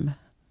storm.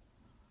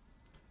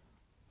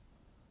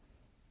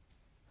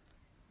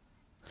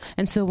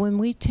 And so when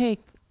we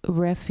take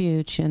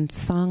refuge in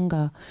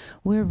Sangha,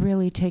 we're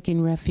really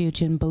taking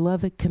refuge in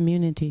beloved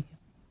community.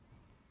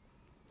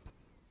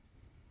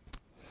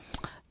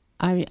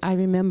 I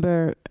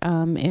remember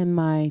in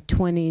my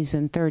 20s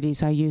and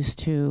 30s, I used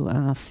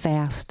to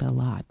fast a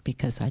lot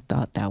because I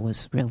thought that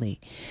was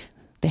really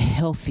the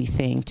healthy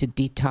thing to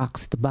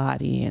detox the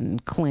body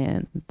and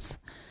cleanse.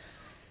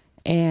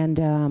 And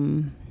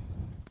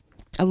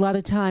a lot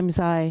of times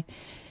I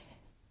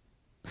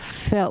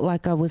felt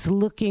like I was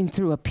looking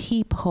through a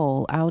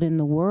peephole out in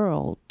the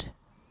world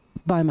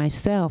by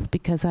myself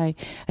because I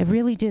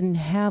really didn't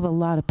have a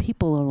lot of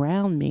people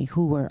around me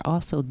who were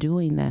also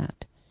doing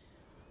that.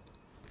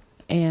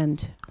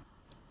 And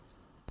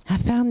I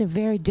found it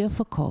very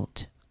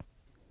difficult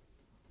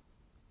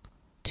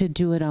to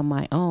do it on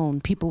my own.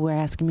 People were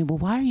asking me, well,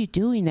 why are you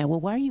doing that? Well,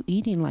 why are you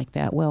eating like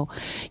that? Well,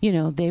 you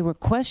know, they were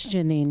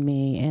questioning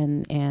me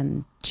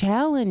and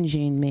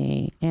challenging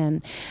me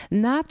and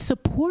not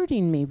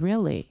supporting me,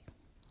 really.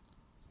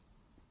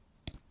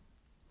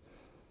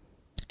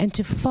 And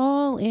to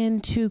fall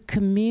into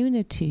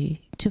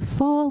community, to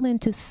fall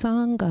into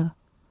Sangha,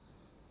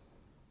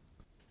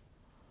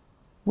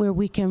 where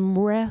we can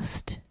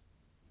rest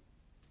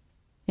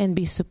and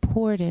be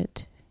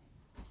supported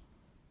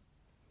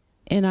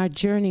in our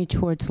journey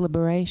towards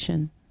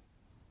liberation,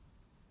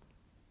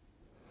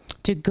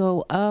 to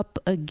go up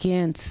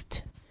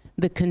against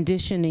the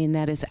conditioning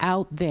that is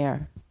out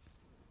there,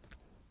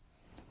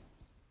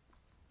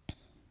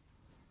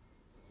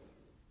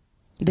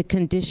 the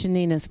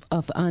conditioning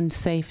of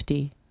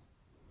unsafety,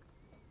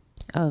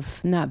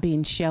 of not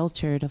being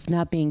sheltered, of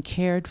not being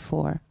cared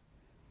for,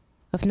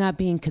 of not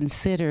being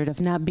considered, of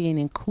not being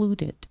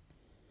included.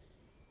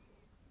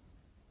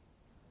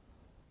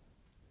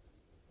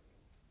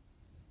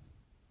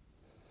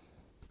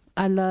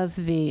 I love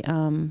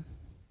the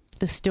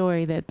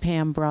story that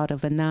Pam brought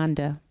of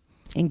Ananda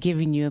and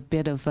giving you a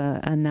bit of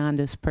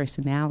Ananda's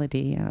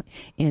personality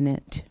in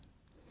it.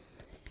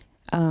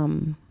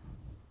 And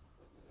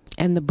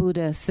the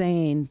Buddha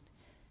saying,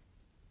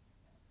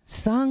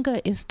 Sangha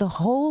is the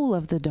whole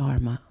of the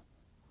Dharma.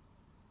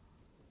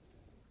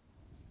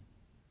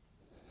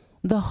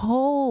 The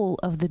whole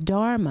of the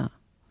Dharma.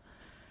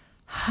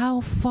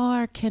 How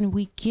far can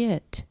we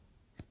get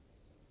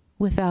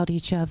without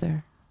each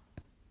other?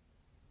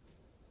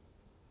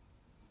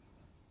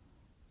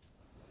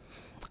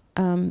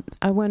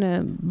 I want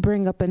to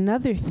bring up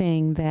another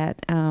thing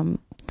that Pam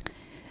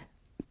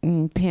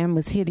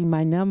was hitting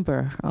my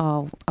number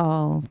all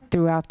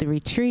throughout the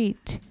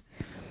retreat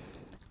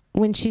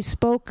when she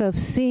spoke of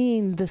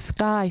seeing the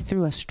sky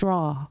through a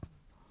straw.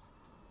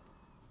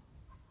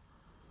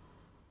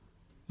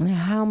 And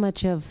how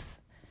much of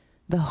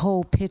the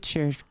whole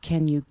picture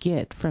can you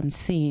get from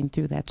seeing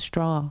through that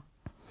straw?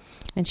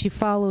 And she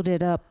followed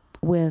it up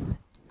with,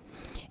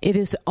 it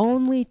is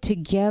only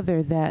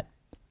together that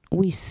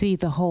we see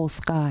the whole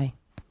sky.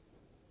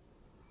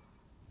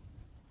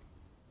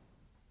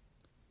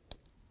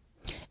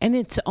 And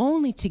it's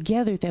only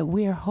together that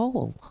we're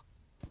whole.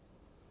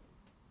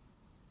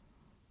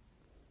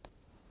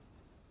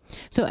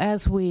 So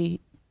as we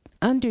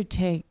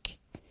undertake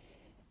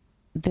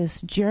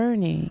this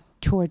journey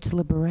towards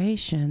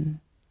liberation,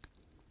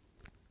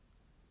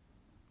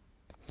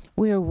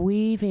 we are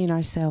weaving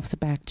ourselves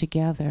back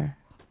together,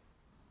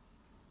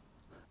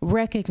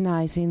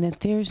 recognizing that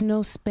there's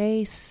no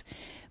space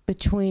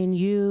between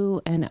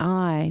you and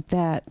I,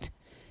 that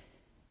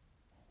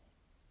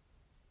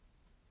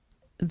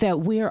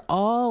we're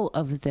all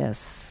of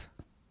this.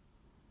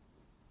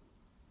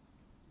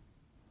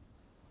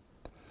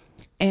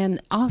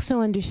 And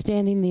also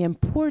understanding the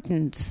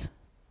importance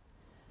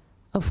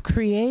of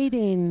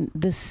creating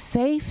the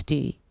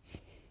safety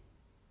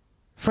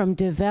from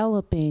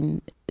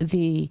developing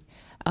the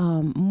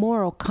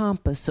moral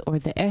compass or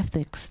the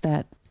ethics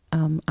that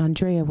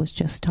Andrea was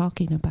just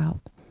talking about.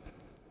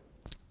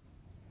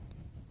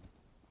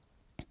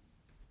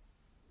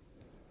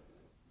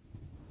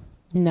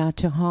 Not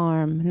to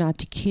harm, not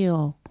to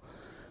kill,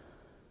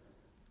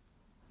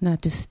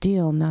 not to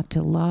steal, not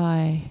to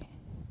lie,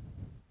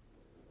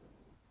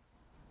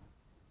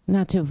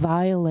 not to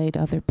violate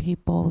other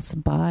people's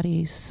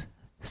bodies,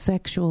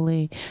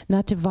 sexually,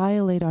 not to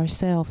violate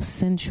ourselves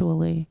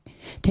sensually,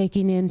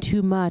 taking in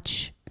too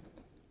much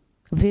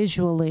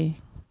visually,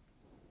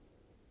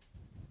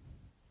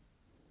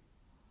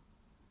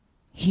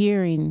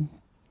 hearing,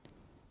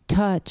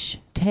 touch,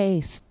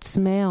 taste,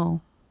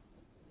 smell.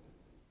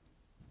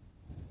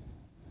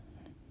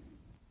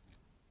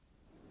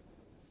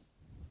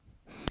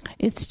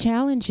 It's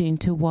challenging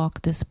to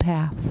walk this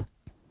path.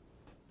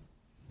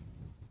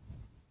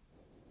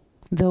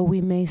 Though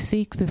we may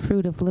seek the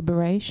fruit of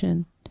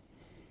liberation,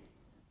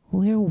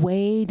 we're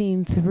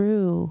wading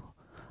through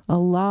a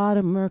lot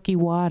of murky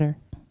water.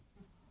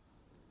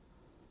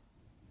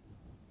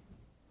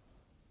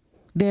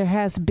 There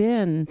has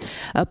been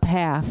a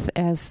path,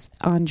 as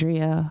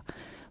Andrea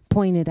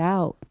pointed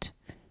out,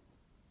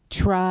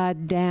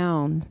 trod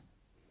down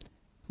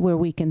where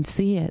we can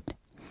see it.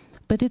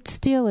 But it's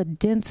still a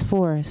dense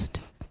forest,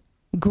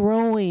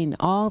 growing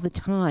all the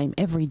time,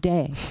 every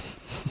day.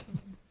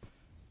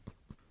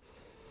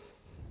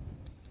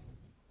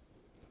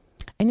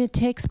 And it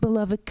takes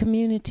beloved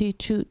community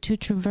to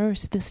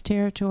traverse this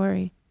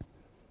territory.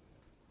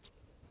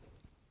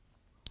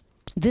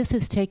 This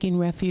is taking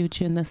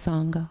refuge in the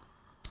Sangha.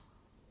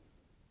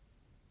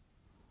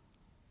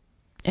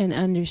 And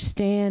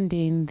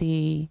understanding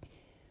the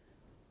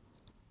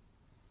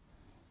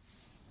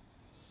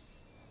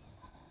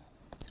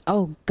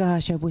oh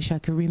gosh, I wish I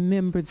could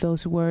remember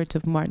those words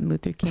of Martin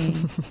Luther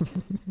King.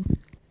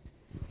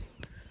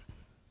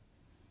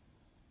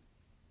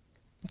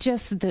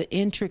 Just the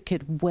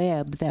intricate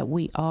web that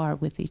we are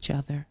with each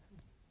other.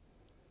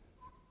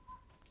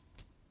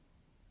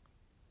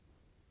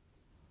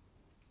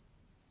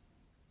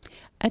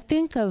 I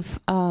think of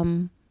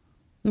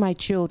my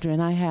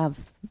children. I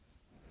have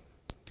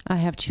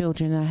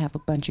children. I have a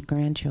bunch of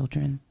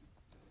grandchildren.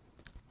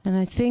 And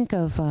I think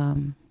of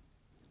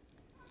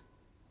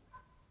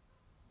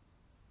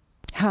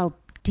how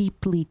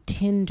deeply,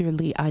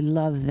 tenderly I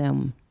love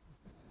them,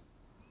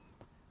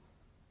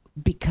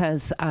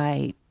 because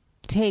I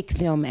take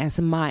them as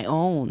my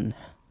own,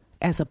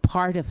 as a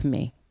part of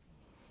me.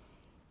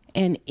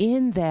 And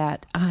in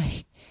that,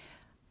 I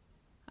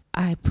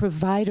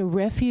provide a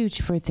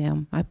refuge for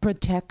them. I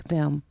protect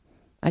them.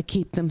 I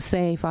keep them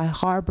safe. I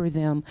harbor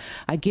them.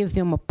 I give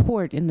them a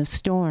port in the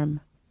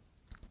storm.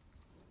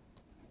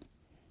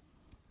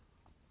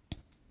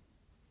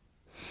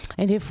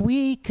 And if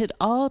we could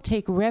all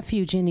take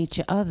refuge in each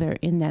other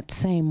in that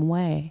same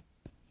way,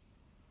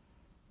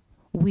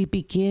 we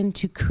begin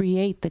to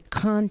create the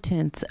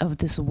contents of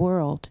this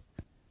world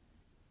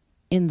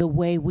in the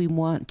way we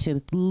want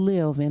to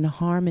live, in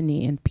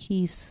harmony and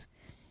peace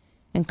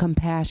and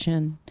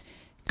compassion,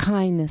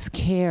 kindness,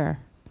 care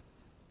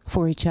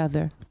for each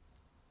other.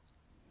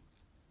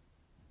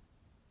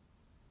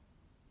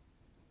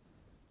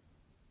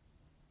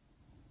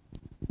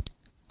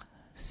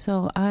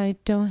 So I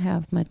don't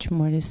have much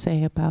more to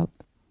say about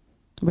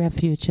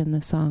refuge in the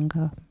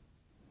Sangha,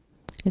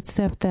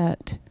 except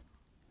that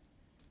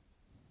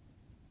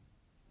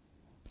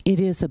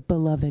it is a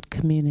beloved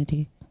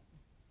community.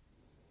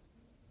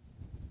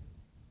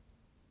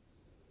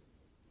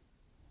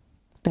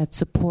 That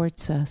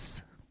supports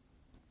us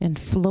and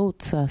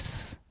floats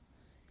us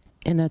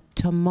in a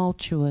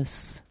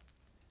tumultuous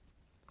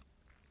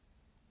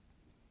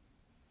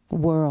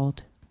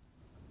world,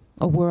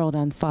 a world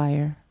on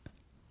fire.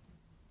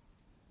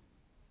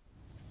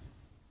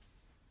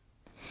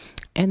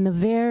 And the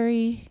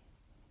very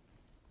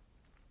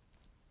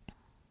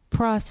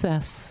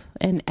process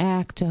and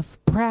act of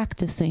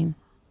practicing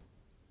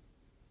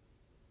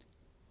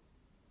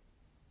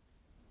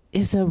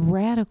is a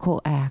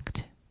radical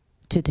act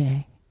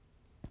today.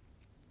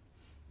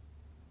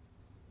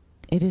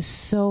 It is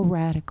so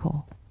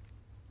radical.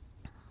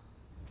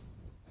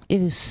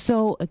 It is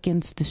so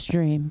against the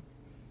stream.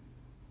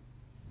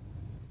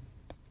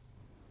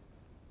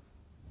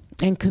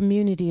 And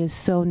community is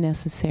so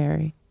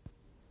necessary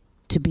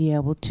to be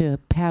able to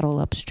paddle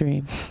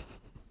upstream.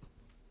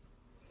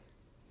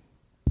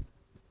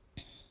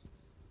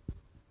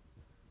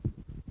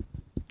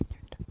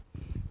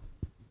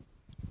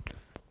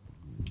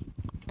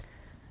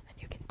 And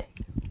you can take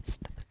the rest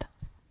of the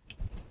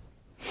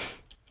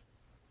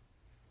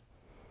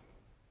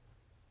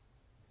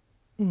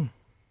time.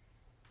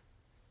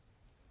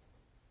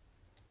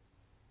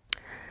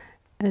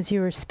 As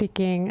you were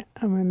speaking,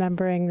 I'm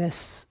remembering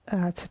this.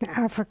 It's an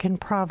African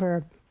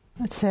proverb.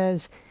 It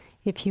says,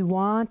 if you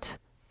want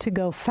to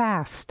go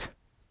fast,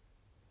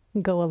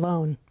 go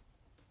alone.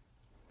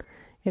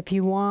 If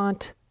you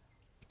want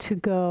to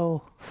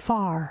go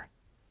far,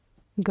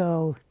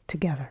 go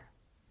together.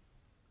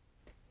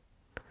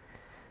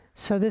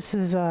 So this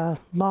is a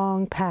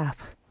long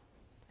path.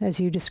 As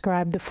you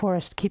described, the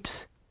forest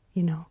keeps,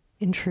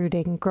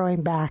 intruding,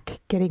 growing back,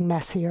 getting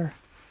messier.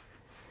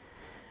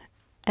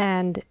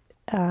 And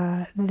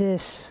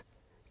this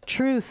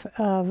truth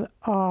of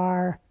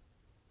our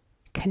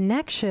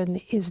connection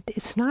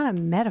it's not a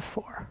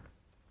metaphor.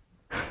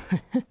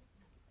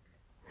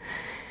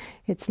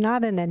 It's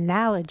not an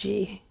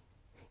analogy.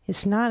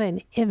 It's not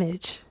an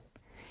image.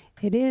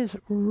 It is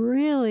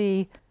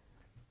really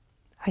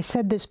I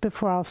said this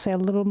before, I'll say a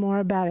little more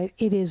about it.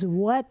 It is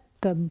what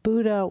the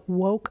Buddha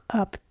woke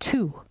up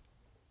to.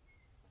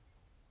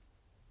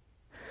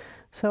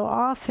 So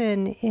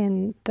often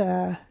in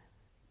the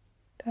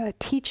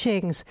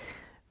teachings,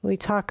 we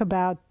talk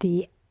about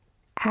the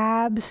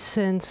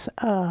absence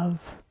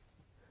of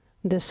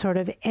this sort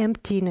of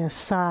emptiness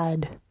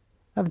side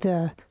of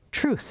the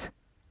truth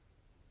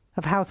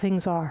of how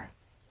things are.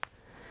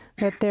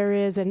 That there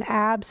is an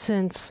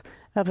absence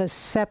of a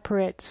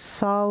separate,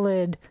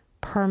 solid,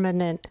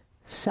 permanent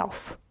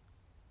self.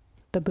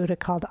 The Buddha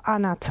called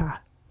anatta,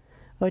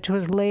 which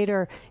was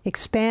later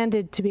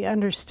expanded to be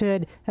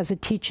understood as a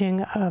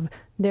teaching of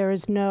there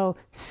is no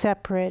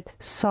separate,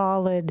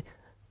 solid,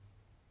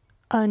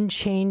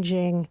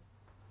 unchanging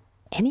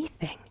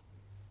anything.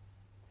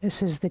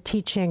 This is the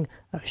teaching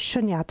of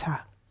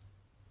shunyata.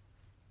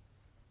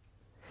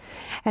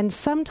 And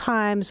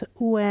sometimes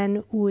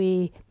when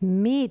we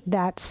meet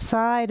that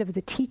side of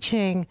the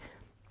teaching,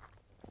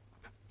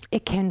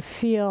 it can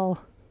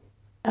feel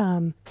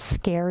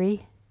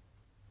scary.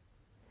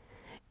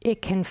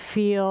 It can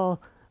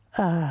feel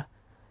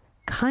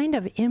kind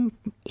of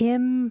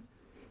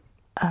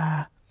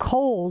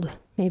cold,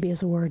 maybe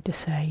is a word to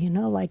say,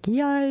 like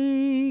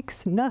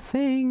yikes,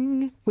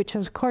 nothing, which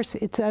of course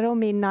I don't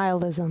mean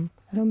nihilism.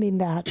 I don't mean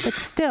that, but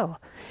still,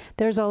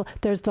 there's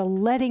the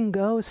letting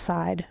go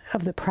side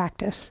of the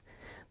practice.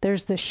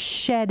 There's the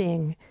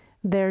shedding,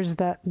 there's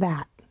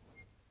that.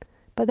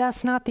 But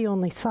that's not the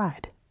only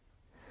side.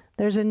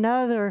 There's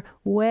another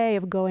way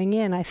of going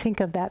in. I think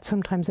of that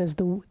sometimes as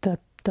the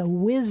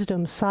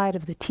wisdom side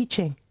of the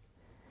teaching.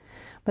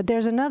 But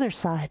there's another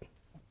side,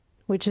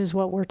 which is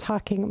what we're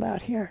talking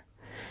about here.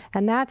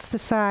 And that's the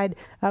side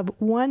of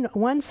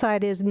one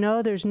side is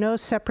no, there's no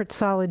separate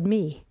solid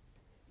me.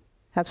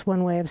 That's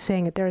one way of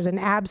saying it. There's an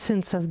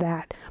absence of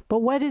that. But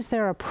what is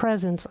there a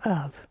presence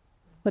of?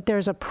 What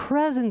there's a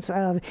presence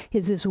of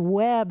is this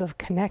web of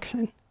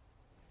connection.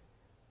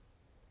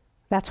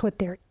 That's what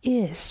there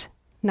is,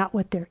 not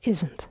what there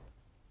isn't.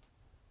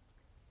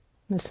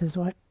 This is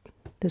what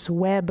this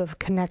web of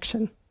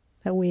connection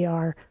that we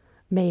are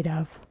made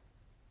of.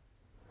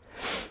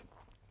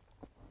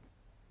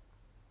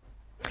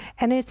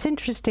 And it's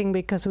interesting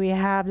because we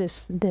have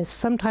this,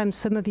 sometimes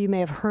some of you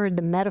may have heard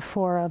the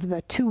metaphor of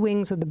the two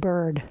wings of the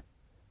bird.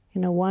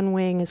 One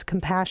wing is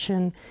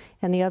compassion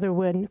and the other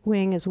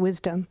wing is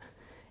wisdom.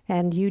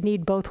 And you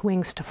need both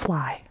wings to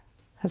fly.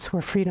 That's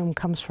where freedom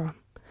comes from.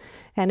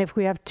 And if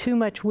we have too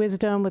much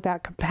wisdom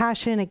without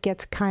compassion, it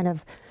gets kind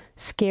of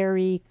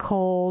scary,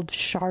 cold,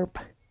 sharp.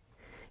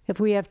 If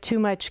we have too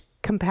much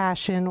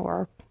compassion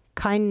or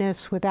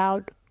kindness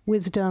without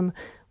wisdom,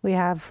 we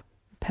have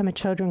Pema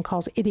Chodron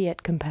calls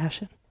idiot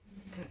compassion.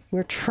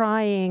 We're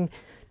trying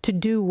to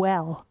do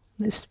well.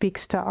 This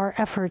speaks to our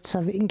efforts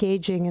of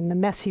engaging in the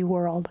messy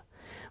world,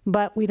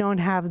 but we don't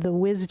have the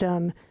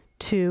wisdom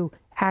to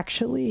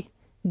actually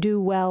do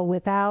well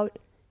without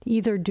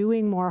either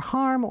doing more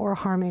harm or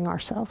harming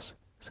ourselves.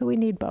 So we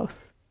need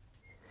both.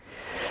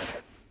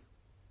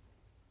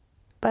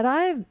 But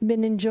I've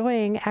been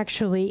enjoying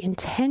actually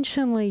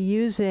intentionally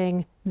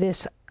using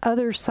this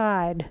other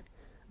side,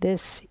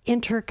 this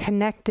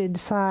interconnected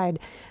side,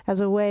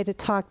 as a way to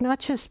talk not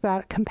just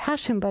about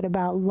compassion, but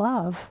about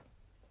love,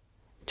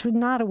 which is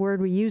not a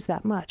word we use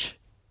that much.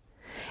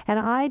 And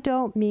I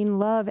don't mean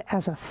love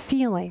as a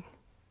feeling.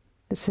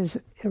 This is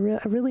a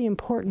really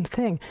important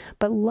thing,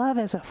 but love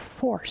as a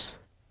force.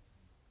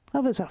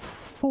 Love is a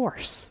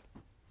force.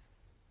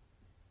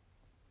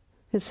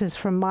 This is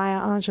from Maya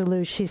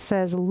Angelou. She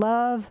says,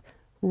 love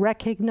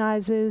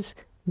recognizes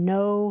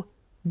no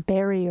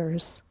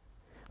barriers.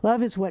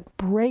 Love is what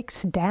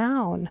breaks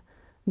down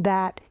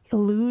that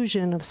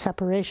illusion of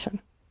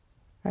separation,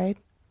 right?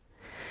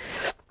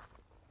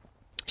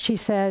 She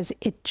says,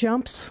 it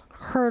jumps,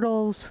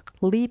 hurdles,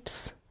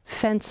 leaps,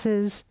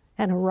 fences,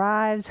 and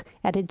arrives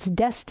at its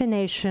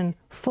destination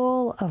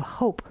full of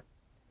hope.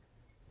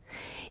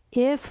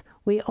 If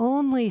we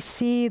only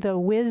see the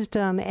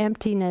wisdom,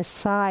 emptiness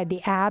side,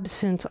 the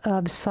absence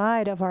of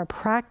side of our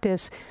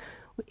practice,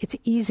 it's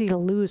easy to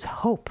lose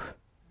hope.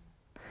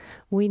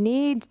 We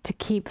need to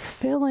keep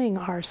filling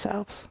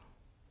ourselves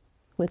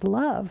with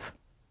love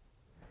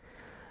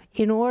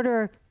in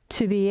order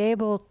to be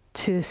able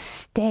to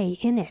stay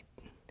in it,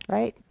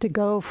 right? To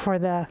go far,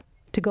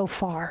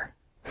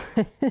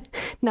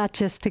 not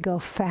just to go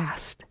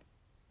fast.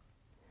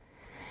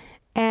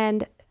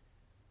 And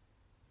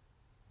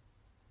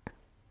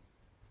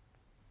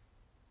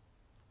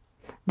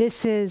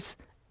this is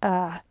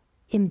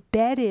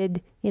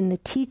embedded in the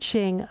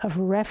teaching of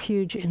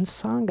Refuge in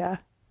Sangha.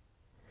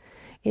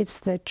 It's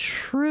the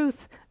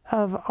truth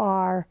of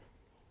the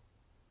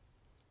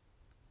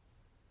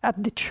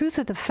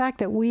fact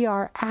that we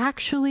are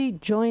actually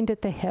joined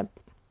at the hip.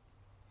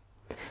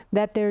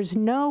 That there's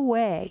no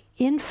way,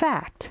 in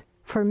fact,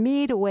 for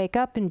me to wake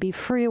up and be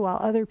free while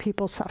other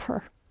people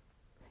suffer.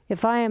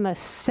 If I am a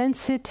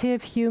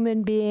sensitive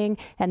human being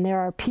and there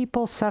are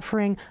people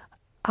suffering,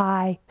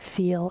 I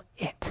feel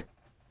it.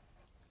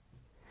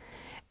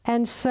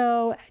 And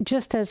so,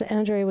 just as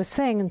Andrea was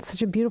saying in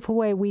such a beautiful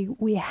way,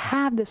 we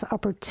have this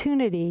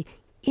opportunity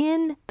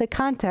in the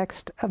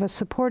context of a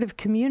supportive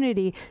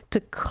community to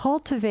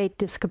cultivate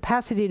this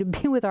capacity to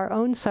be with our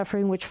own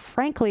suffering, which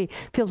frankly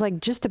feels like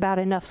just about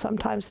enough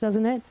sometimes,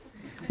 doesn't it?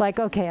 Like,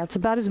 okay, it's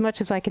about as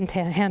much as I can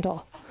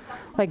handle.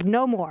 Like,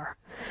 no more.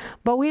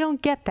 But we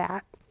don't get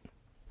that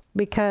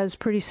because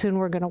pretty soon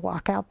we're going to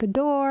walk out the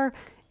door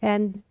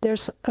and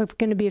there's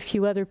going to be a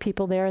few other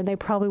people there and they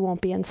probably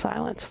won't be in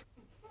silence.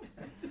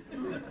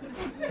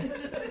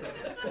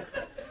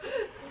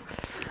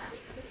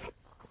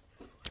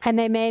 And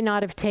they may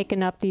not have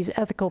taken up these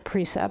ethical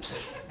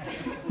precepts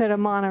that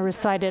Amana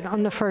recited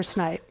on the first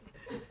night,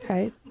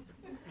 right?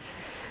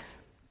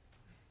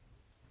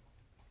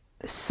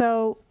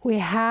 So we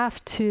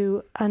have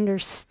to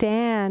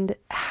understand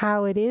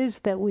how it is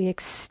that we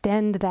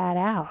extend that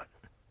out.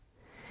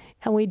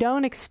 And we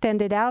don't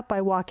extend it out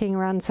by walking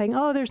around and saying,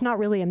 oh, there's not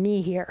really a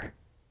me here.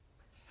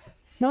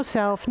 No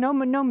self, no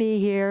me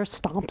here,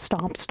 stomp,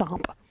 stomp,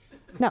 stomp.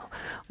 No,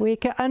 we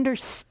can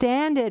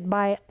understand it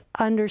by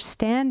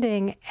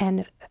understanding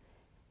and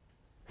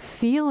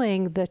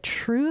feeling the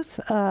truth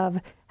of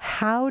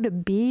how to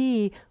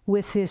be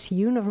with this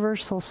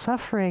universal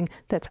suffering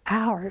that's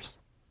ours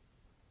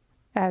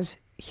as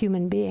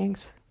human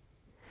beings.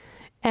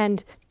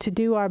 And to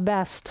do our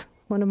best.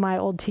 One of my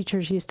old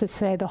teachers used to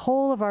say, the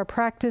whole of our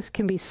practice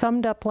can be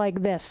summed up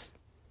like this: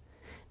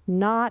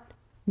 not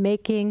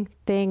making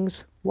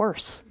things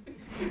worse.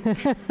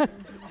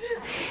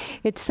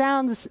 It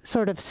sounds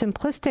sort of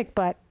simplistic,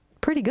 but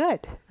pretty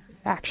good,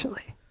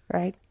 actually,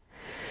 right?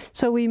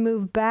 So we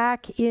move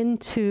back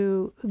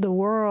into the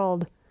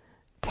world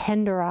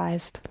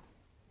tenderized.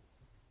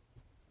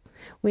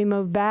 We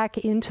move back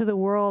into the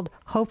world,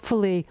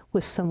 hopefully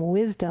with some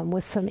wisdom,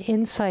 with some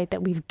insight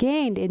that we've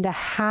gained into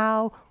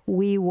how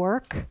we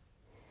work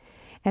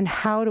and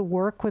how to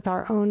work with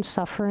our own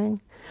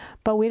suffering.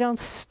 But we don't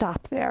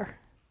stop there.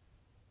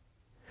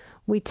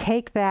 We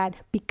take that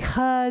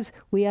because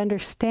we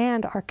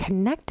understand our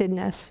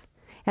connectedness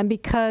and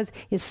because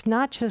it's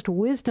not just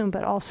wisdom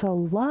but also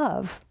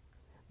love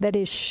that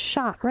is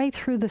shot right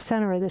through the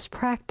center of this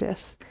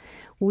practice.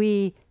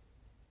 We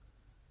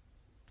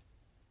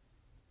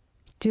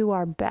do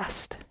our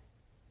best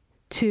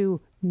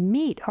to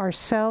meet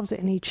ourselves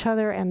and each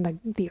other and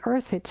the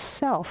earth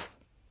itself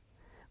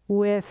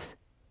with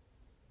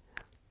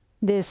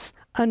this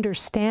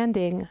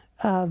understanding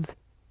of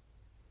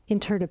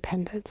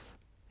interdependence,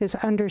 this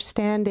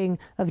understanding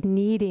of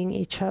needing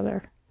each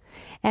other.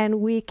 And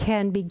we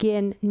can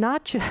begin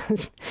not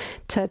just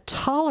to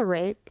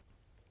tolerate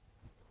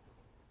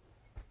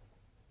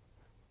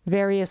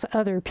various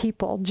other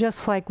people,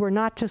 just like we're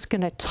not just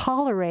going to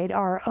tolerate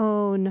our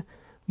own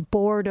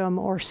boredom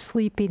or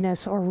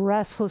sleepiness or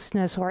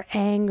restlessness or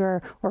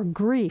anger or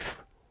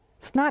grief.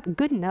 It's not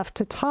good enough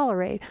to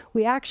tolerate.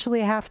 We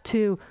actually have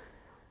to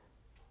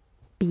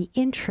be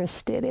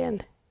interested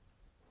in.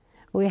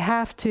 We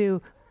have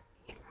to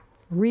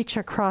reach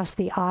across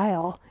the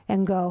aisle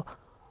and go,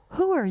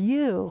 who are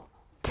you?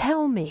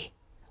 Tell me.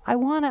 I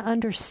want to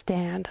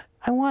understand.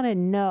 I want to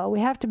know.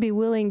 We have to be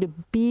willing to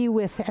be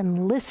with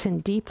and listen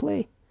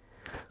deeply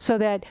so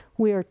that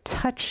we are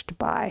touched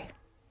by,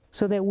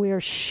 so that we are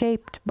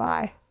shaped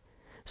by,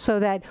 so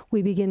that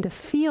we begin to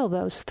feel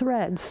those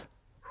threads.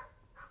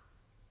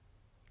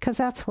 Because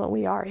that's what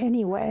we are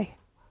anyway.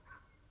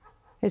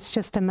 It's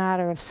just a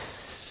matter of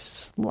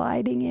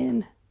sliding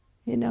in,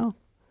 you know.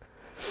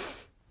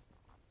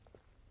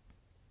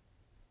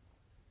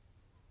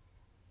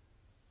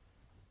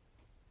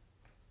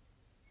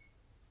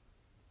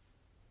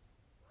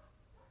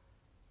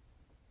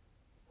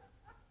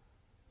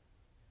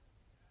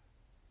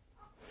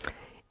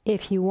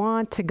 If you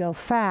want to go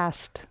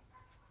fast,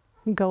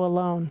 go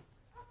alone.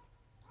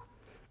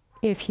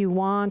 If you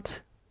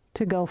want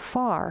to go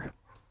far,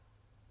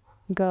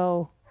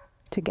 go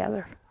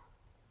together.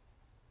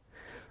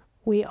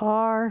 We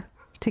are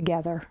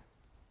together.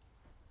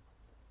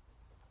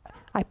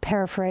 I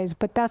paraphrase,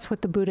 but that's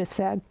what the Buddha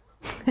said.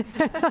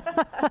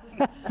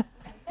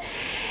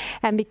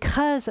 And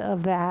because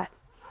of that,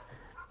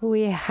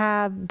 we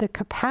have the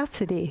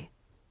capacity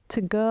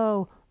to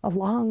go a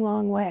long,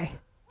 long way,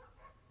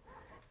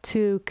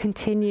 to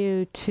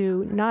continue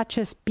to not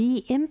just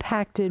be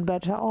impacted,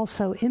 but to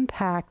also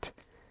impact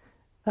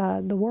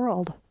the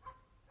world,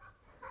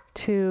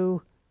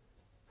 to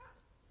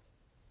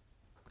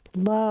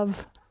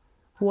love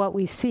what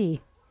we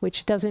see,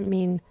 which doesn't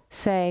mean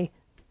say,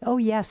 oh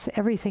yes,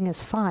 everything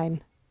is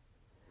fine.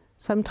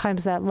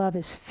 Sometimes that love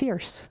is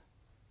fierce.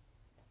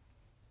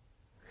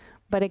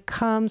 But it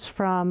comes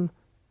from,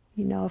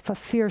 you know, if a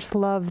fierce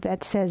love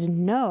that says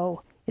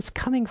no, it's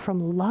coming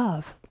from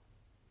love.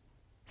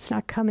 It's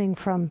not coming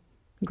from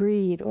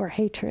greed or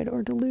hatred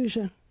or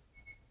delusion.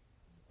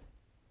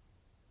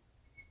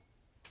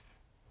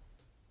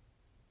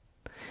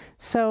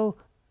 So,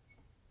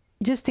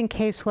 just in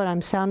case what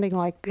I'm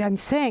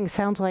saying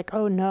sounds like,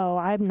 oh no,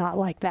 I'm not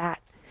like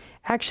that.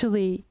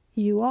 Actually,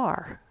 you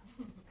are.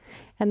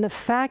 And the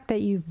fact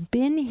that you've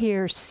been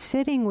here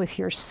sitting with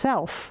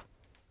yourself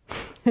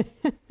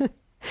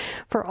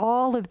for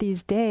all of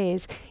these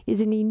days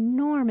is an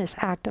enormous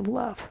act of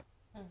love.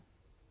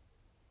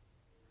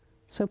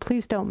 So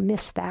please don't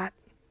miss that.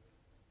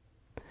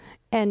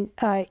 And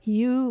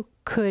you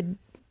could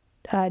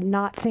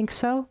not think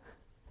so,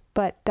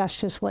 but that's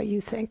just what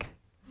you think.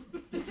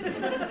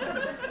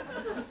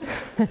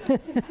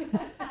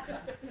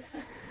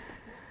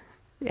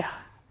 Yeah.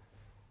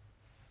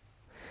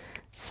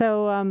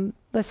 So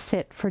let's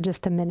sit for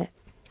just a minute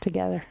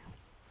together.